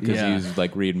movie because Yeah. he was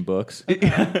like reading books.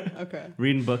 Okay.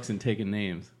 Reading books and taking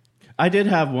names. I did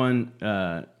have one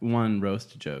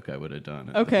roast joke I would have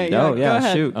done. Okay. Yeah, Oh, yeah, go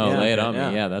ahead. shoot. Oh, Yeah, lay it on yeah.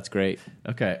 me. Yeah, that's great.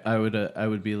 Okay, I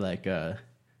would be like,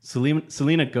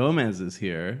 Selena Gomez is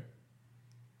here.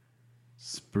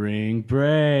 Spring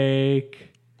break.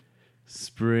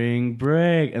 Spring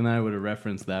break. And then I would have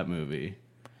referenced that movie.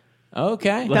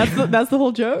 Okay. That's the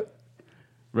whole joke?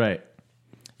 Right.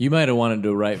 You might have wanted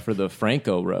to write for the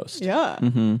Franco roast. Yeah.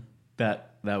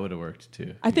 That would have worked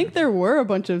too. I think there were a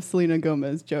bunch of Selena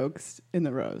Gomez jokes in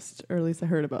the roast, or at least I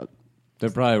heard about. There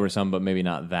probably were some, but maybe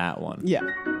not that one. Yeah.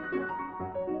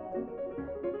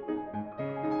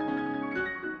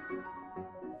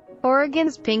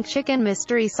 Oregon's pink chicken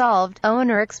mystery solved,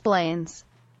 owner explains.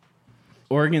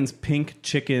 Oregon's pink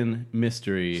chicken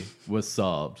mystery was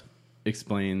solved,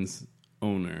 explains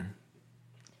owner.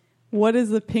 What is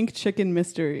the pink chicken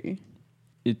mystery?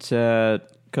 It's a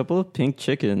couple of pink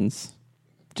chickens.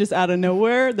 Just out of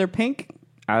nowhere, they're pink.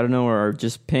 I don't know, or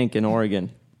just pink in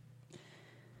Oregon.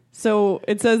 So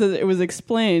it says that it was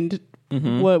explained.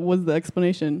 What was the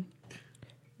explanation?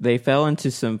 They fell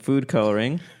into some food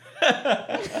coloring.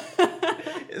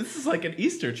 This is like an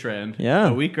Easter trend. Yeah.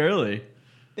 A week early.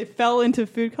 They fell into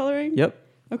food coloring? Yep.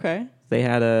 Okay. They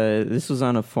had this was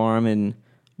on a farm in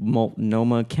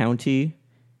Multnomah County,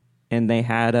 and they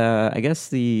had I guess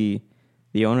the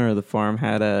owner of the farm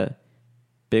had a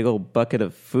big old bucket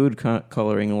of food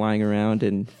coloring lying around,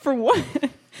 and For what?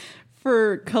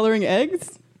 For coloring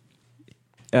eggs?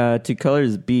 to color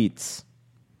his beets.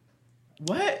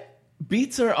 What?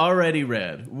 Beets are already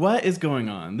red. What is going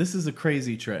on? This is a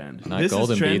crazy trend. Not this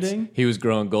golden is beets. trending. He was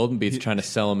growing golden beets, trying to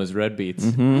sell them as red beets.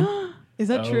 Is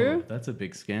that true? That's a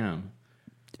big scam.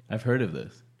 I've heard of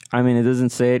this. I mean, it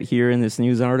doesn't say it here in this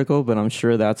news article, but I'm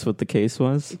sure that's what the case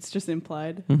was. It's just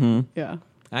implied. Mm-hmm. Yeah.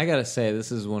 I gotta say,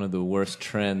 this is one of the worst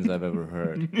trends I've ever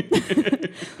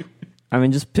heard. I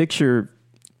mean, just picture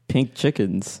pink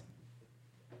chickens.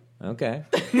 Okay.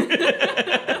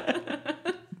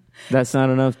 That's not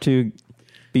enough to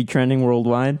be trending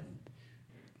worldwide?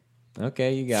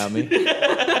 Okay, you got me.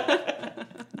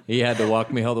 He had to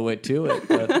walk me all the way to it,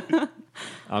 but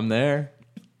I'm there.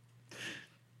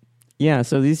 Yeah,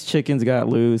 so these chickens got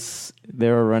loose. They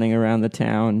were running around the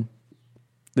town.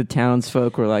 The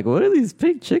townsfolk were like, what are these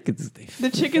pink chickens? The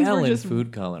chickens Fell were in just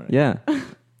food coloring. Yeah.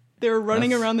 they were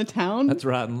running around the town. That's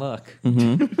rotten luck.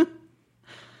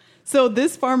 So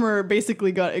this farmer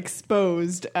basically got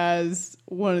exposed as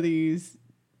one of these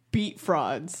beet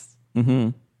frauds.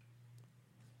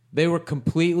 They were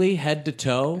completely head to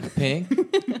toe pink.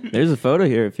 There's a photo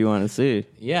here if you want to see.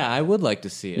 Yeah, I would like to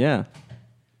see it. Yeah.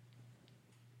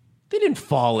 They didn't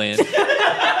fall in.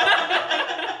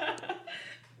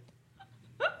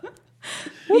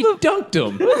 He dunked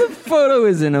them. The photo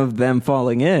isn't of them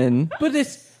falling in. But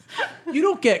it's, you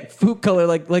don't get food color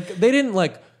like they didn't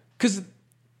because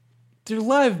they're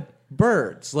live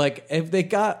birds. Like if they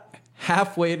got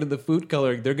halfway into the food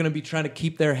coloring, they're going to be trying to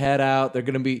keep their head out. They're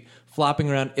going to be flopping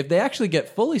around. If they actually get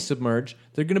fully submerged,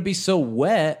 they're going to be so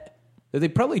wet that they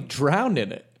probably drowned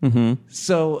in it.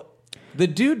 So the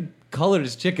dude colored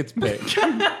his chickens pink.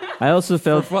 I also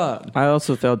failed fun. I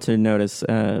also failed to notice,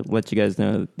 let you guys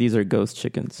know, these are ghost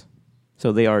chickens.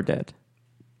 So they are dead.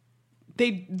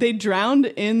 They drowned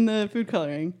in the food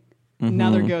coloring.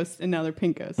 Now they're ghosts, and now they're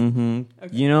pink ghosts. Okay.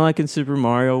 You know, like in Super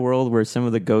Mario World where some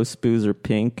of the ghost boos are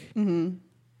pink?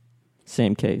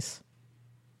 Same case.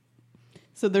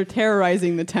 So they're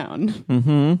terrorizing the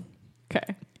town.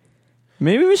 Okay.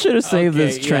 Maybe we should have saved Okay,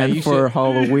 this yeah, trend you for should.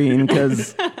 Halloween,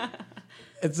 because,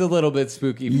 It's a little bit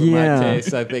spooky for Yeah. my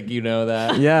taste. I think you know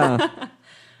that. yeah.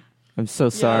 I'm so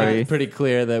sorry. It's pretty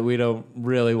clear that we don't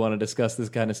really want to discuss this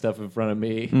kind of stuff in front of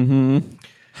me.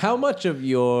 How much of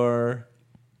your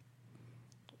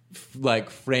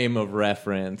frame of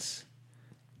reference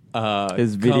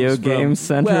Is video comes from- game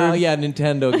centered? Well, yeah,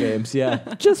 Nintendo games. Yeah,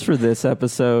 Just for this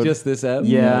episode. just this app.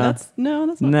 Yeah. That's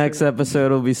not Next true.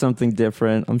 episode will be something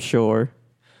different, I'm sure.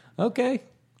 Okay,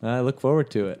 I look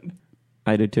forward to it.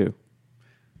 I do too.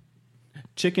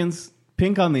 Chickens,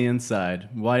 pink on the inside,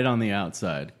 white on the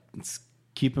outside. Let's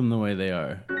keep them the way they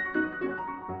are.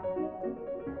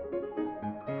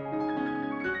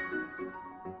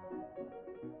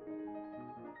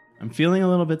 I'm feeling a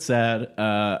little bit sad.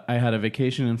 I had a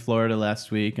vacation in Florida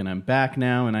last week, and I'm back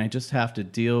now, and I just have to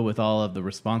deal with all of the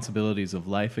responsibilities of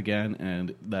life again,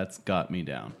 and that's got me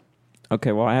down.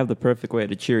 Okay, well, I have the perfect way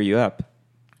to cheer you up.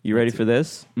 You ready for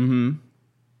this? Mm-hmm.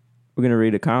 We're going to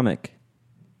read a comic.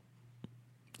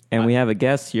 And we have a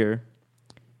guest here,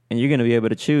 and you're going to be able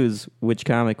to choose which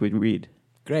comic we read.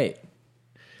 Great.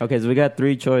 Okay, so we got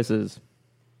 3 choices.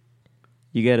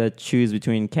 You got to choose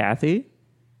between Kathy,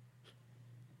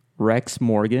 Rex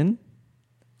Morgan,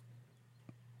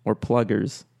 or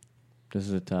Pluggers. This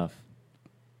is tough.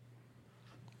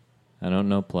 I don't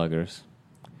know Pluggers.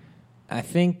 I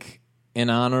think in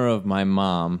honor of my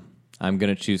mom, I'm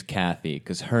going to choose Kathy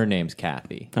because her name's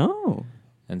Kathy. Oh.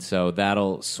 And so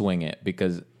that'll swing it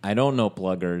because I don't know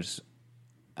Pluggers.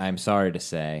 I'm sorry to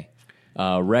say.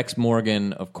 Rex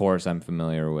Morgan, of course, I'm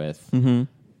familiar with.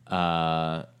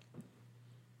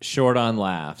 Short on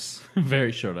laughs.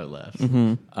 Very short on laughs.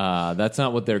 That's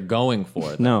not what they're going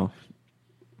for, though.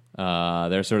 No.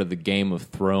 They're sort of the Game of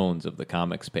Thrones of the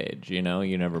comics page. You know,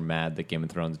 you're never mad that Game of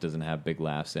Thrones doesn't have big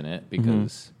laughs in it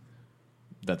because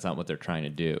that's not what they're trying to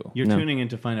do. You're No. tuning in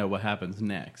to find out what happens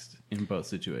next in both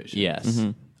situations. Yes.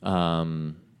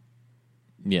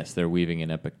 Yes, they're weaving an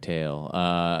epic tale.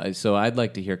 So I'd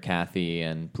like to hear Kathy,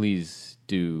 and please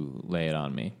do lay it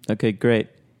on me. Okay, great.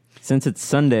 Since it's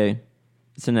Sunday,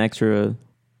 it's an extra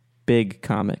big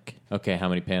comic. Okay, how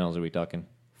many panels are we talking?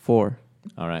 4.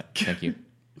 All right, thank you.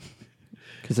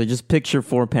 Because I just picture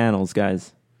 4 panels,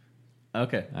 guys.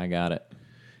 Okay. I got it.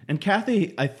 And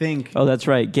Kathy, I think, Oh, that's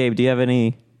right. Gabe, do you have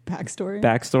any Backstory.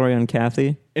 backstory on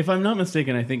Kathy? if I'm not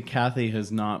mistaken, I think Kathy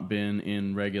has not been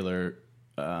in regular.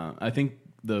 I think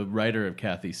the writer of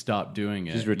Kathy stopped doing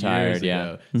it. She's retired, years yeah.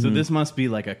 ago. So this must be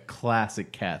like a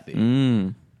classic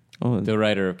Kathy. Oh, The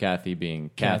writer of Kathy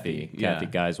being Kathy yeah.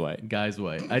 Guyswhite. Guys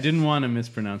White. I didn't want to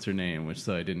mispronounce her name,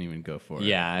 so I didn't even go for it.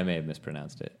 Yeah, I may have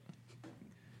mispronounced it.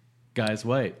 Guys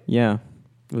White. yeah.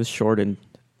 It was shortened.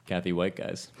 Kathy White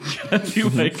Guys. Kathy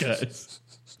White guys.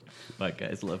 White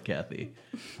guys love Kathy.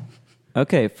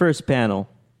 Okay, first panel.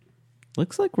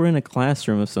 Looks like we're in a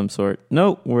classroom of some sort.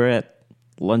 No, we're at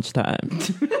lunchtime.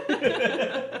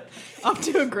 Off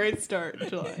to a great start,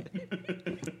 July.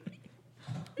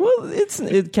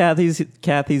 Well,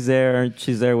 Kathy's there.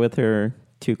 She's there with her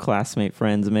 2 classmate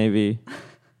friends, maybe.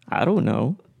 I don't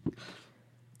know.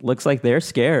 Looks like they're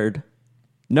scared.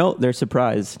 No, they're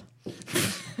surprised.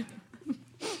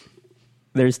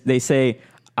 They say,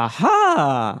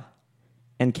 "Aha!"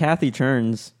 And Kathy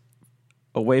turns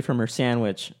away from her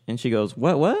sandwich, and she goes,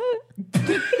 What?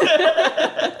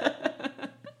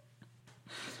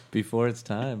 Before it's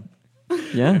time.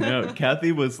 Yeah. No,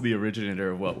 Kathy was the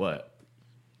originator of what?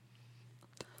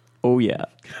 Oh, yeah.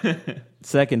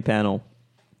 Second panel.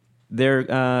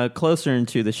 They're closer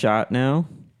into the shot now.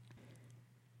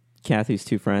 Kathy's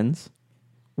 2 friends.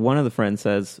 One of the friends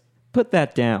says, "Put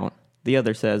that down." The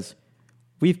other says,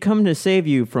 "We've come to save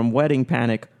you from wedding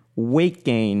panic, weight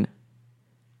gain."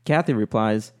 Kathy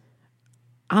replies,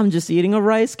 "I'm just eating a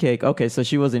rice cake." Okay, so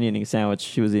she wasn't eating a sandwich.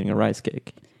 She was eating a rice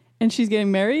cake. And she's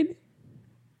getting married?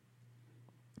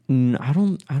 I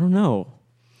don't know.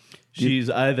 She's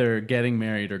either getting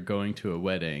married or going to a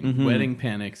wedding. Mm-hmm. Wedding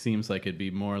panic seems like it'd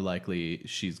be more likely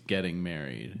she's getting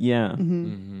married. Yeah.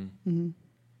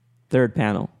 Third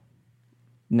panel.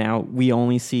 Now we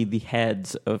only see the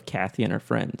heads of Kathy and her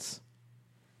friends.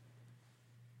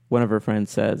 One of her friends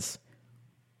says,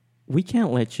 "We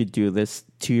can't let you do this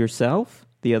to yourself."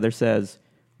 The other says,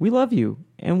 "We love you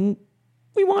and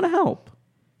we want to help."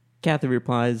 Kathy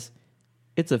replies,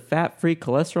 "It's a fat-free,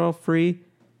 cholesterol-free,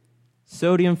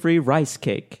 sodium-free rice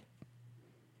cake."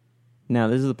 Now,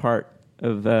 this is the part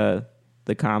of the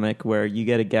comic where you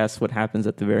get to guess what happens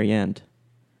at the very end.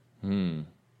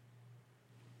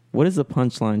 What is the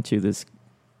punchline to this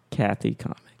Kathy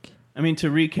comic? I mean, to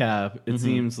recap, it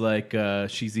seems like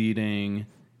she's eating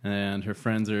and her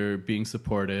friends are being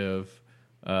supportive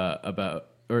or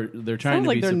they're trying Sounds to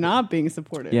like be they're not being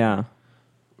supportive. Yeah.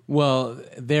 Well,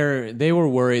 they were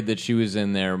worried that she was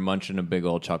in there munching a big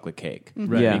old chocolate cake,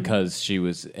 Right. Yeah. Because she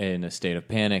was in a state of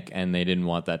panic, and they didn't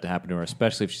want that to happen to her.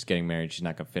 Especially if she's getting married, she's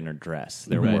not going to fit in her dress.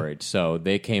 They're Right. worried, so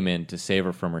they came in to save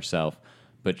her from herself.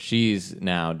 But she's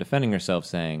now defending herself,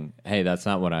 saying, "Hey, that's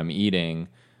not what I'm eating.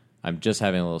 I'm just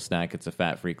having a little snack. It's a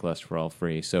fat-free,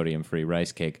 cholesterol-free, sodium-free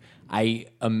rice cake." I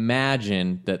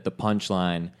imagine that the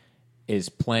punchline is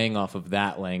playing off of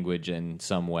that language in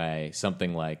some way,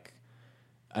 something like.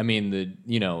 I mean,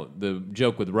 the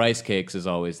joke with rice cakes is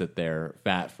always that they're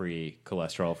fat-free,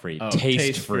 cholesterol-free,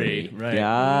 taste-free. Right.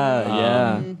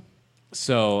 Yeah.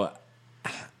 So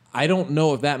I don't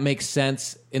know if that makes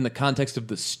sense in the context of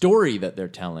the story that they're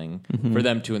telling for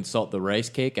them to insult the rice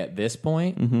cake at this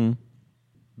point,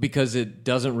 because it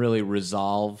doesn't really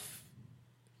resolve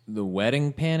the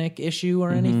wedding panic issue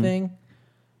or anything.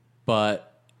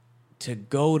 But to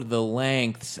go to the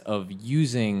lengths of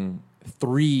using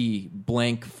 3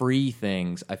 blank free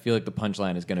things, I feel like the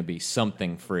punchline is going to be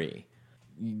something free.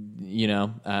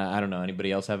 I don't know.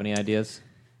 Anybody else have any ideas?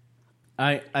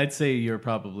 I'd say you're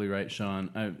probably right,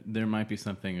 Sean. There might be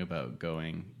something about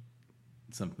going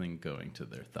to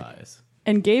their thighs.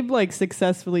 And Gabe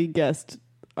successfully guessed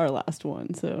our last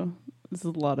one, so this is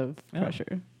a lot of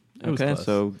pressure. It was Okay, close.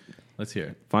 so Let's hear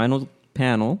it. final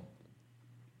panel.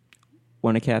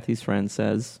 One of Kathy's friends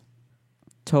says,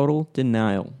 "Total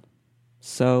denial.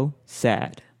 So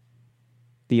sad."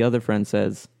 The other friend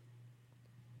says,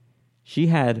 "She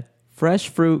had fresh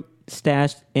fruit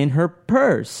stashed in her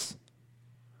purse."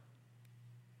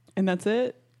 And that's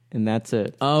it? And that's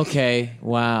it. Okay,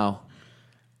 wow.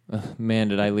 Man,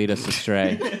 did I lead us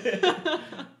astray.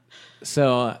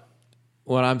 So,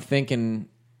 what I'm thinking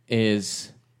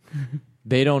is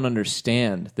they don't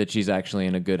understand that she's actually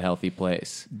in a good, healthy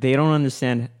place. They don't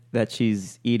understand that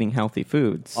she's eating healthy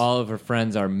foods. All of her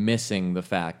friends are missing the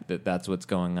fact that that's what's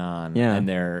going on. Yeah. And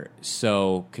they're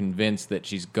so convinced that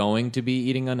she's going to be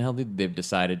eating unhealthy, they've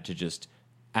decided to just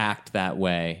act that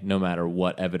way no matter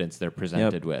what evidence they're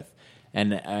presented with.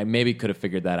 And I maybe could have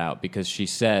figured that out because she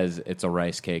says it's a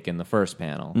rice cake in the first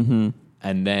panel. Mm-hmm.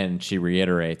 And then she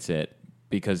reiterates it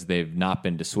because they've not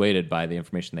been dissuaded by the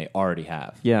information they already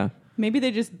have. Yeah. Maybe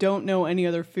they just don't know any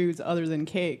other foods other than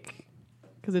cake.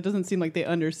 Because it doesn't seem like they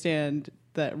understand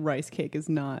that rice cake is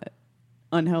not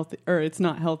unhealthy, or it's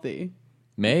not healthy.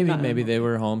 Maybe they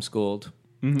were homeschooled.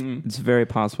 It's very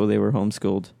possible they were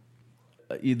homeschooled.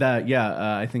 I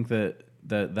think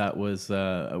that was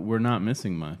we're not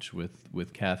missing much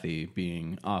with Kathy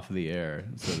being off the air,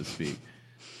 so to speak.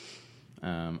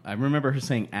 I remember her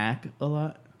saying "ack" a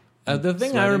lot. The thing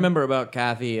I Sweating. remember about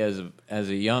Kathy as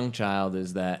a young child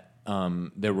is that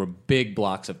there were big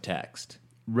blocks of text.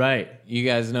 Right. You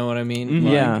guys know what I mean? Mm-hmm.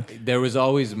 Yeah. There was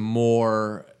always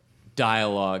more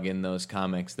dialogue in those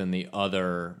comics than the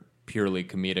other purely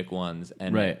comedic ones,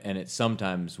 and Right. and it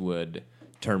sometimes would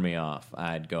turn me off.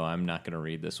 I'd go, I'm not going to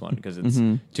read this one because it's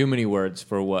too many words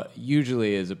for what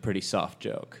usually is a pretty soft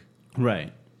joke.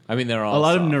 Right. I mean, they're all A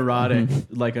lot of soft. neurotic,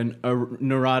 like a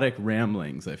neurotic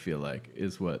ramblings, I feel like,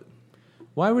 is what...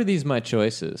 Why were these my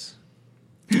choices?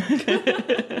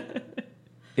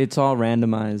 It's all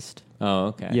randomized. Oh,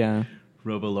 okay. Yeah.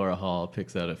 Robo Laura Hall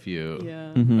picks out a few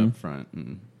Yeah. up front.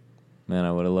 And Man,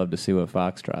 I would have loved to see what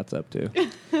Foxtrot's up to.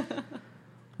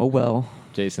 Oh, well.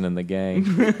 Jason and the gang.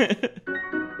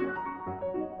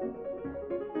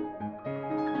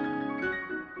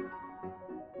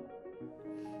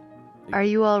 Are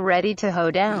you all ready to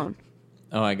hoe down?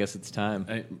 Oh, I guess it's time.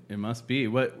 it must be.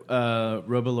 What,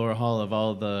 Robo Laura Hall, of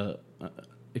all the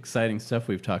exciting stuff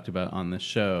we've talked about on this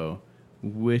show,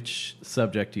 which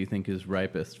subject do you think is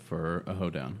ripest for a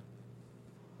hoedown?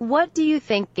 What do you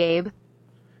think, Gabe?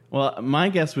 Well, my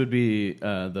guess would be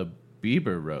the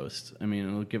Bieber roast. I mean,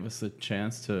 it'll give us a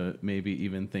chance to maybe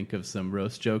even think of some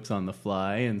roast jokes on the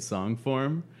fly in song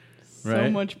form. So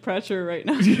Right? much pressure right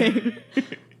now, Gabe.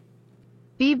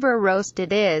 Bieber roast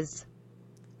it is.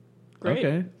 Great.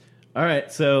 Okay. All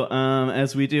right. So,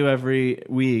 as we do every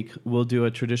week, we'll do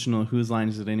a traditional "Whose Line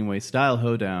Is It Anyway" style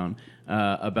hoedown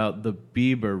about the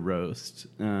Bieber roast,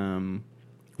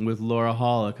 with Laura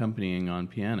Hall accompanying on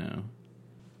piano.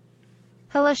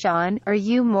 Hello, Sean. Are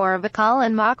you more of a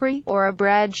Colin Mockery or a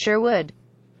Brad Sherwood?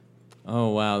 Oh,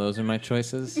 wow. Those are my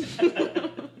choices?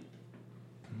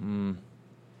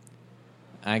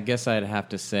 I guess I'd have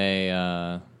to say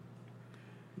that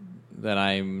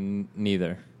I'm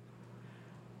neither.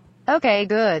 Okay,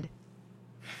 good.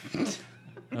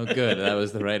 Oh, good. That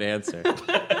was the right answer.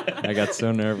 I got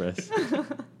so nervous.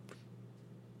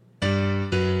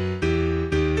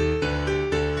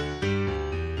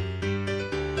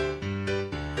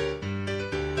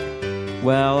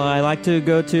 Well, I like to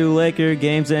go to Laker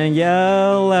games and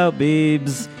yell out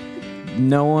Biebs.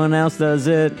 No one else does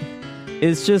it.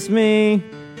 It's just me.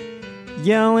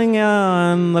 Yelling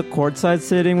on the courtside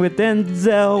sitting with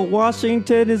Denzel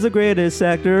Washington is the greatest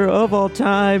actor of all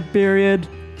time, period.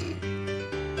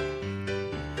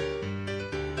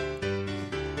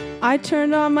 I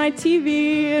turned on my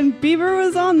TV and Bieber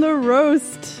was on the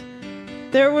roast.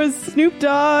 There was Snoop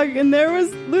Dogg and there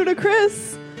was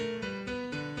Ludacris.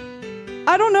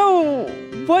 I don't know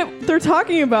what they're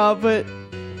talking about, but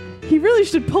he really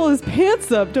should pull his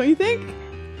pants up, don't you think?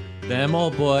 Them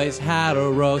old boys had a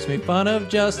roast, made fun of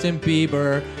Justin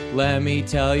Bieber. Let me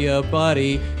tell you,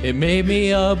 buddy, it made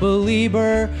me a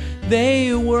believer.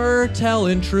 They were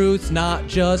telling truths, not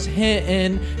just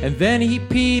hinting. And then he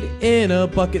peed in a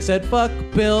bucket, said, fuck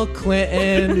Bill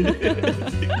Clinton.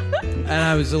 And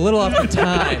I was a little off the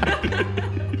time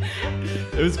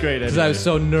It was great. because I was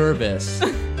so nervous.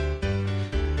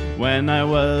 When I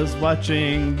was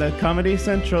watching the Comedy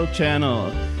Central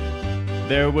channel,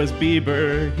 there was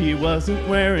Bieber. He wasn't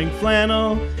wearing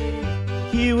flannel.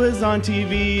 He was on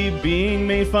TV being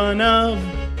made fun of.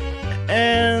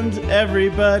 And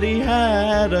everybody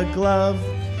had a glove.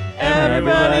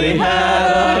 Everybody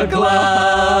had a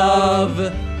glove.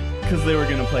 Because they were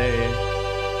going to play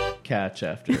catch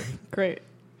after. Great.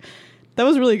 That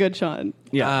was really good, Sean.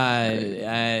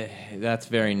 Yeah. That's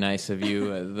very nice of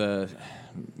you. The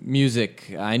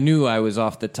music, I knew I was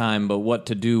off the time, but what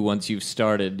to do once you've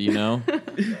started, you know?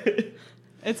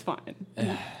 It's fine.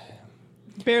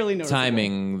 Barely noticeable.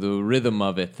 Timing, the rhythm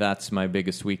of it, that's my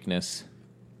biggest weakness.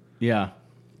 Yeah.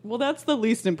 Well, that's the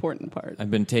least important part. I've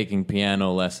been taking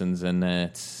piano lessons, and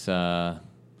that's the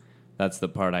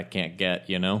part I can't get,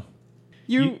 you know?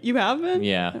 You have been?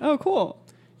 Yeah. Oh, cool.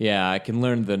 Yeah, I can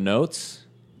learn the notes,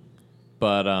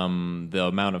 but the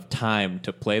amount of time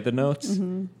to play the notes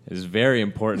is very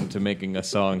important to making a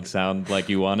song sound like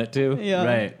you want it to. Yeah.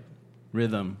 Right.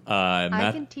 Rhythm. And I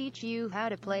that- can teach you how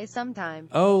to play sometime.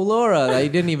 Oh, Laura, I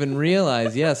didn't even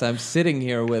realize. Yes, I'm sitting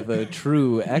here with a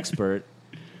true expert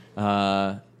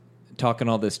talking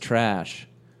all this trash.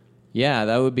 Yeah,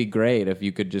 that would be great if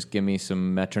you could just give me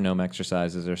some metronome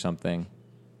exercises or something.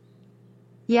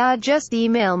 Yeah, just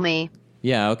email me.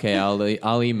 Yeah, okay,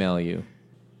 I'll email you.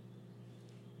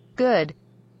 Good.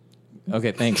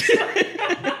 Okay, thanks.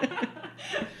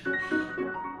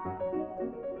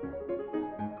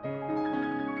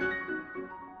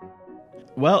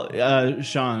 Well,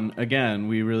 Sean, again,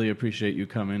 we really appreciate you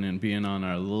coming and being on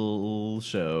our little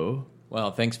show.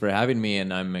 Well, thanks for having me,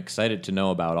 and I'm excited to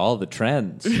know about all the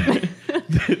trends.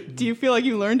 Do you feel like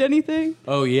you learned anything?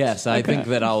 Oh, yes, I think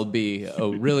that I'll be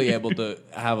really able to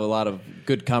have a lot of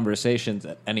good conversations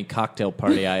at any cocktail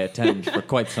party I attend for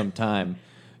quite some time.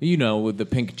 You know, with the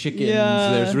pink chickens,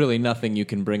 Yeah. there's really nothing you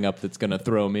can bring up that's going to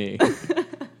throw me.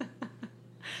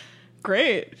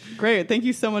 Great. Thank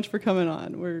you so much for coming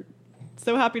on. We're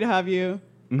so happy to have you.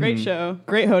 Great show.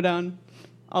 Great hoedown.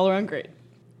 All around great.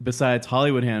 Besides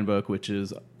Hollywood Handbook, which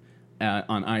is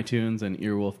on iTunes and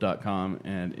earwolf.com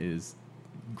and is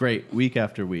great week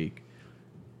after week,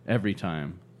 every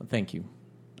time. Thank you.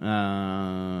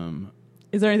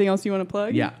 Is there anything else you want to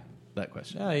plug? Yeah, that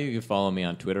question. Yeah, you can follow me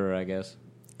on Twitter, I guess.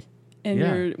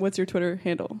 And what's your Twitter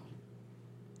handle?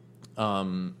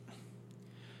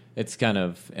 It's kind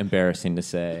of embarrassing to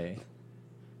say.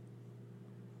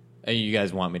 You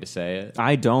guys want me to say it?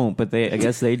 I don't, but I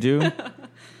guess they do.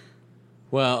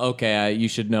 Well, okay. You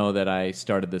should know that I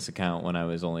started this account when I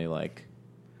was only like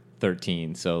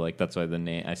 13, so like that's why the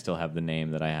name. I still have the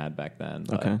name that I had back then.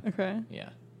 But, Okay. Yeah.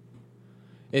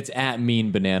 It's at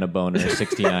mean banana boner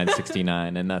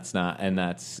 6969, and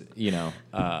that's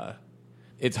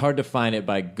it's hard to find it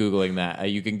by Googling that.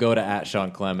 You can go to at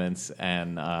Sean Clements,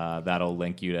 and that'll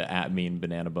link you to at mean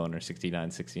banana boner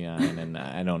 6969. And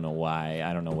I don't know why.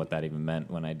 I don't know what that even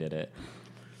meant when I did it.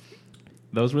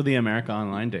 Those were the America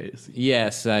Online days.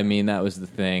 Yes, I mean that was the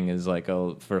thing. Is like,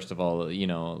 first of all,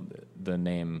 the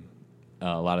name.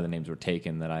 A lot of the names were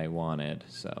taken that I wanted.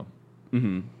 So,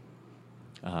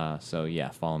 so yeah,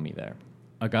 follow me there.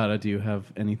 Agata, do you have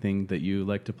anything that you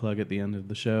like to plug at the end of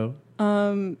the show?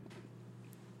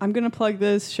 I'm going to plug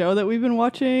this show that we've been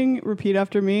watching, Repeat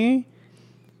After Me.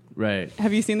 Right.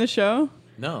 Have you seen the show?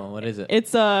 No, what is it?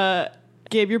 It's,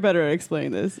 Gabe, you're better at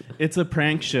explaining this. It's a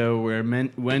prank show where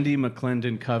Wendy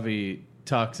McClendon Covey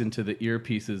talks into the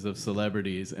earpieces of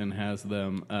celebrities and has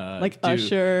them Like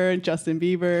Usher, Justin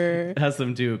Bieber. has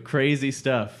them do crazy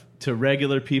stuff to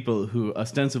regular people who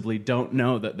ostensibly don't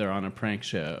know that they're on a prank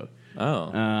show.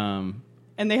 Oh.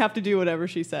 And they have to do whatever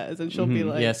she says, and she'll be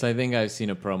like... Yes, I think I've seen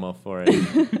a promo for it.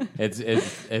 Is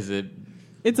it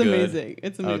It's good? amazing.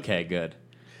 It's amazing. Okay, good.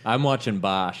 I'm watching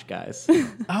Bosch, guys.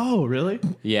 Oh, really?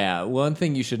 Yeah, one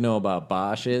thing you should know about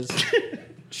Bosch is,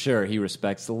 sure, he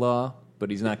respects the law,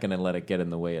 but he's not going to let it get in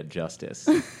the way of justice.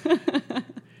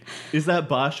 Is that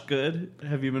Bosch good?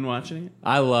 Have you been watching it?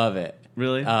 I love it.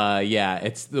 Really? Yeah,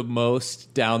 it's the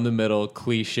most down the middle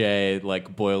cliche,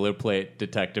 like boilerplate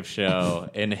detective show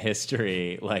in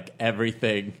history. Like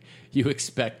everything you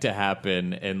expect to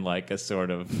happen in like a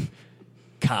sort of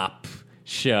cop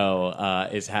show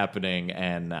is happening,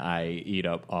 and I eat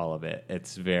up all of it.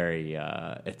 It's very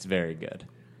good.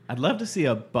 I'd love to see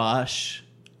a Bosch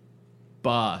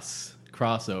Boss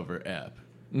crossover ep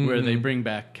where they bring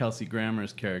back Kelsey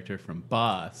Grammer's character from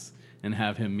Boss and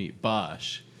have him meet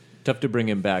Bosch. Tough to bring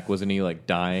him back. Wasn't he like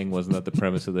dying? Wasn't that the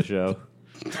premise of the show?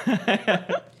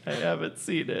 I haven't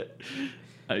seen it.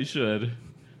 I should.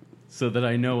 So that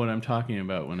I know what I'm talking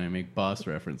about when I make Boss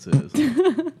references.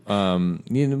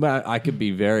 I could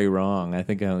be very wrong. I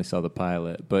think I only saw the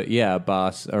pilot. But yeah,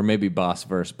 Boss, or maybe Boss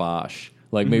versus Bosch.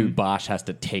 Like maybe Bosch has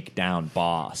to take down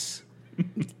Boss.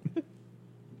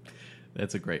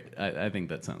 That's a great... I think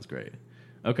that sounds great.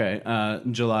 Okay,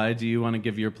 July, do you want to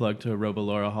give your plug to Robo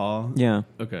Laura Hall? Yeah.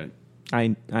 Okay.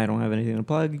 I don't have anything to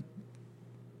plug.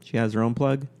 She has her own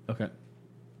plug. Okay.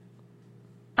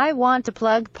 I want to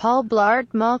plug Paul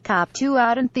Blart Mall Cop 2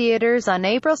 out in theaters on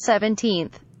April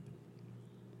 17th.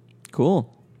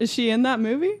 Cool. Is she in that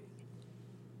movie?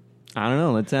 I don't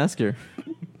know. Let's ask her.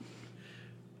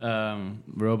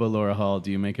 Robo Laura Hall,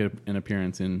 do you make an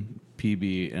appearance in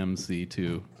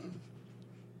PBMC2?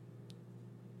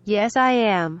 Yes, I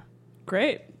am.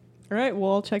 Great. All right,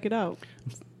 well, I'll check it out.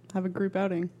 Have a group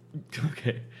outing.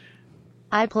 Okay.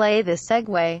 I play the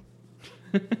Segway.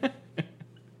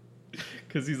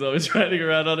 Because he's always riding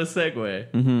around on a Segway.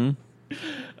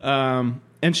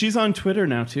 And she's on Twitter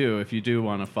now, too, if you do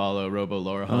want to follow Robo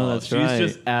Laura Hall. that's She's right.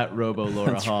 just at Robo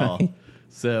Laura That's Hall. right.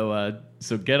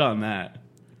 So get on that.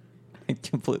 I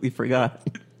completely forgot.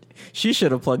 She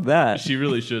should have plugged that. She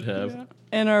really should have. Yeah.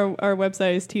 And our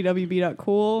website is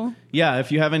twb.cool.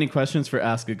 If you have any questions for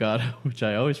Ask Agata, which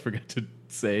I always forget to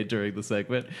say during the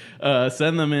segment,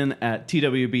 send them in at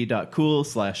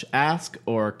twb.cool/ask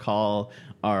or call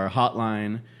our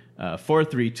hotline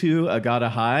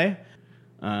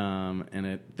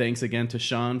 432-AGATA-HIGH. Thanks again to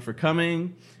Sean for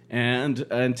coming. And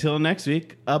until next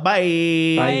week, bye.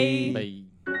 Bye. Bye.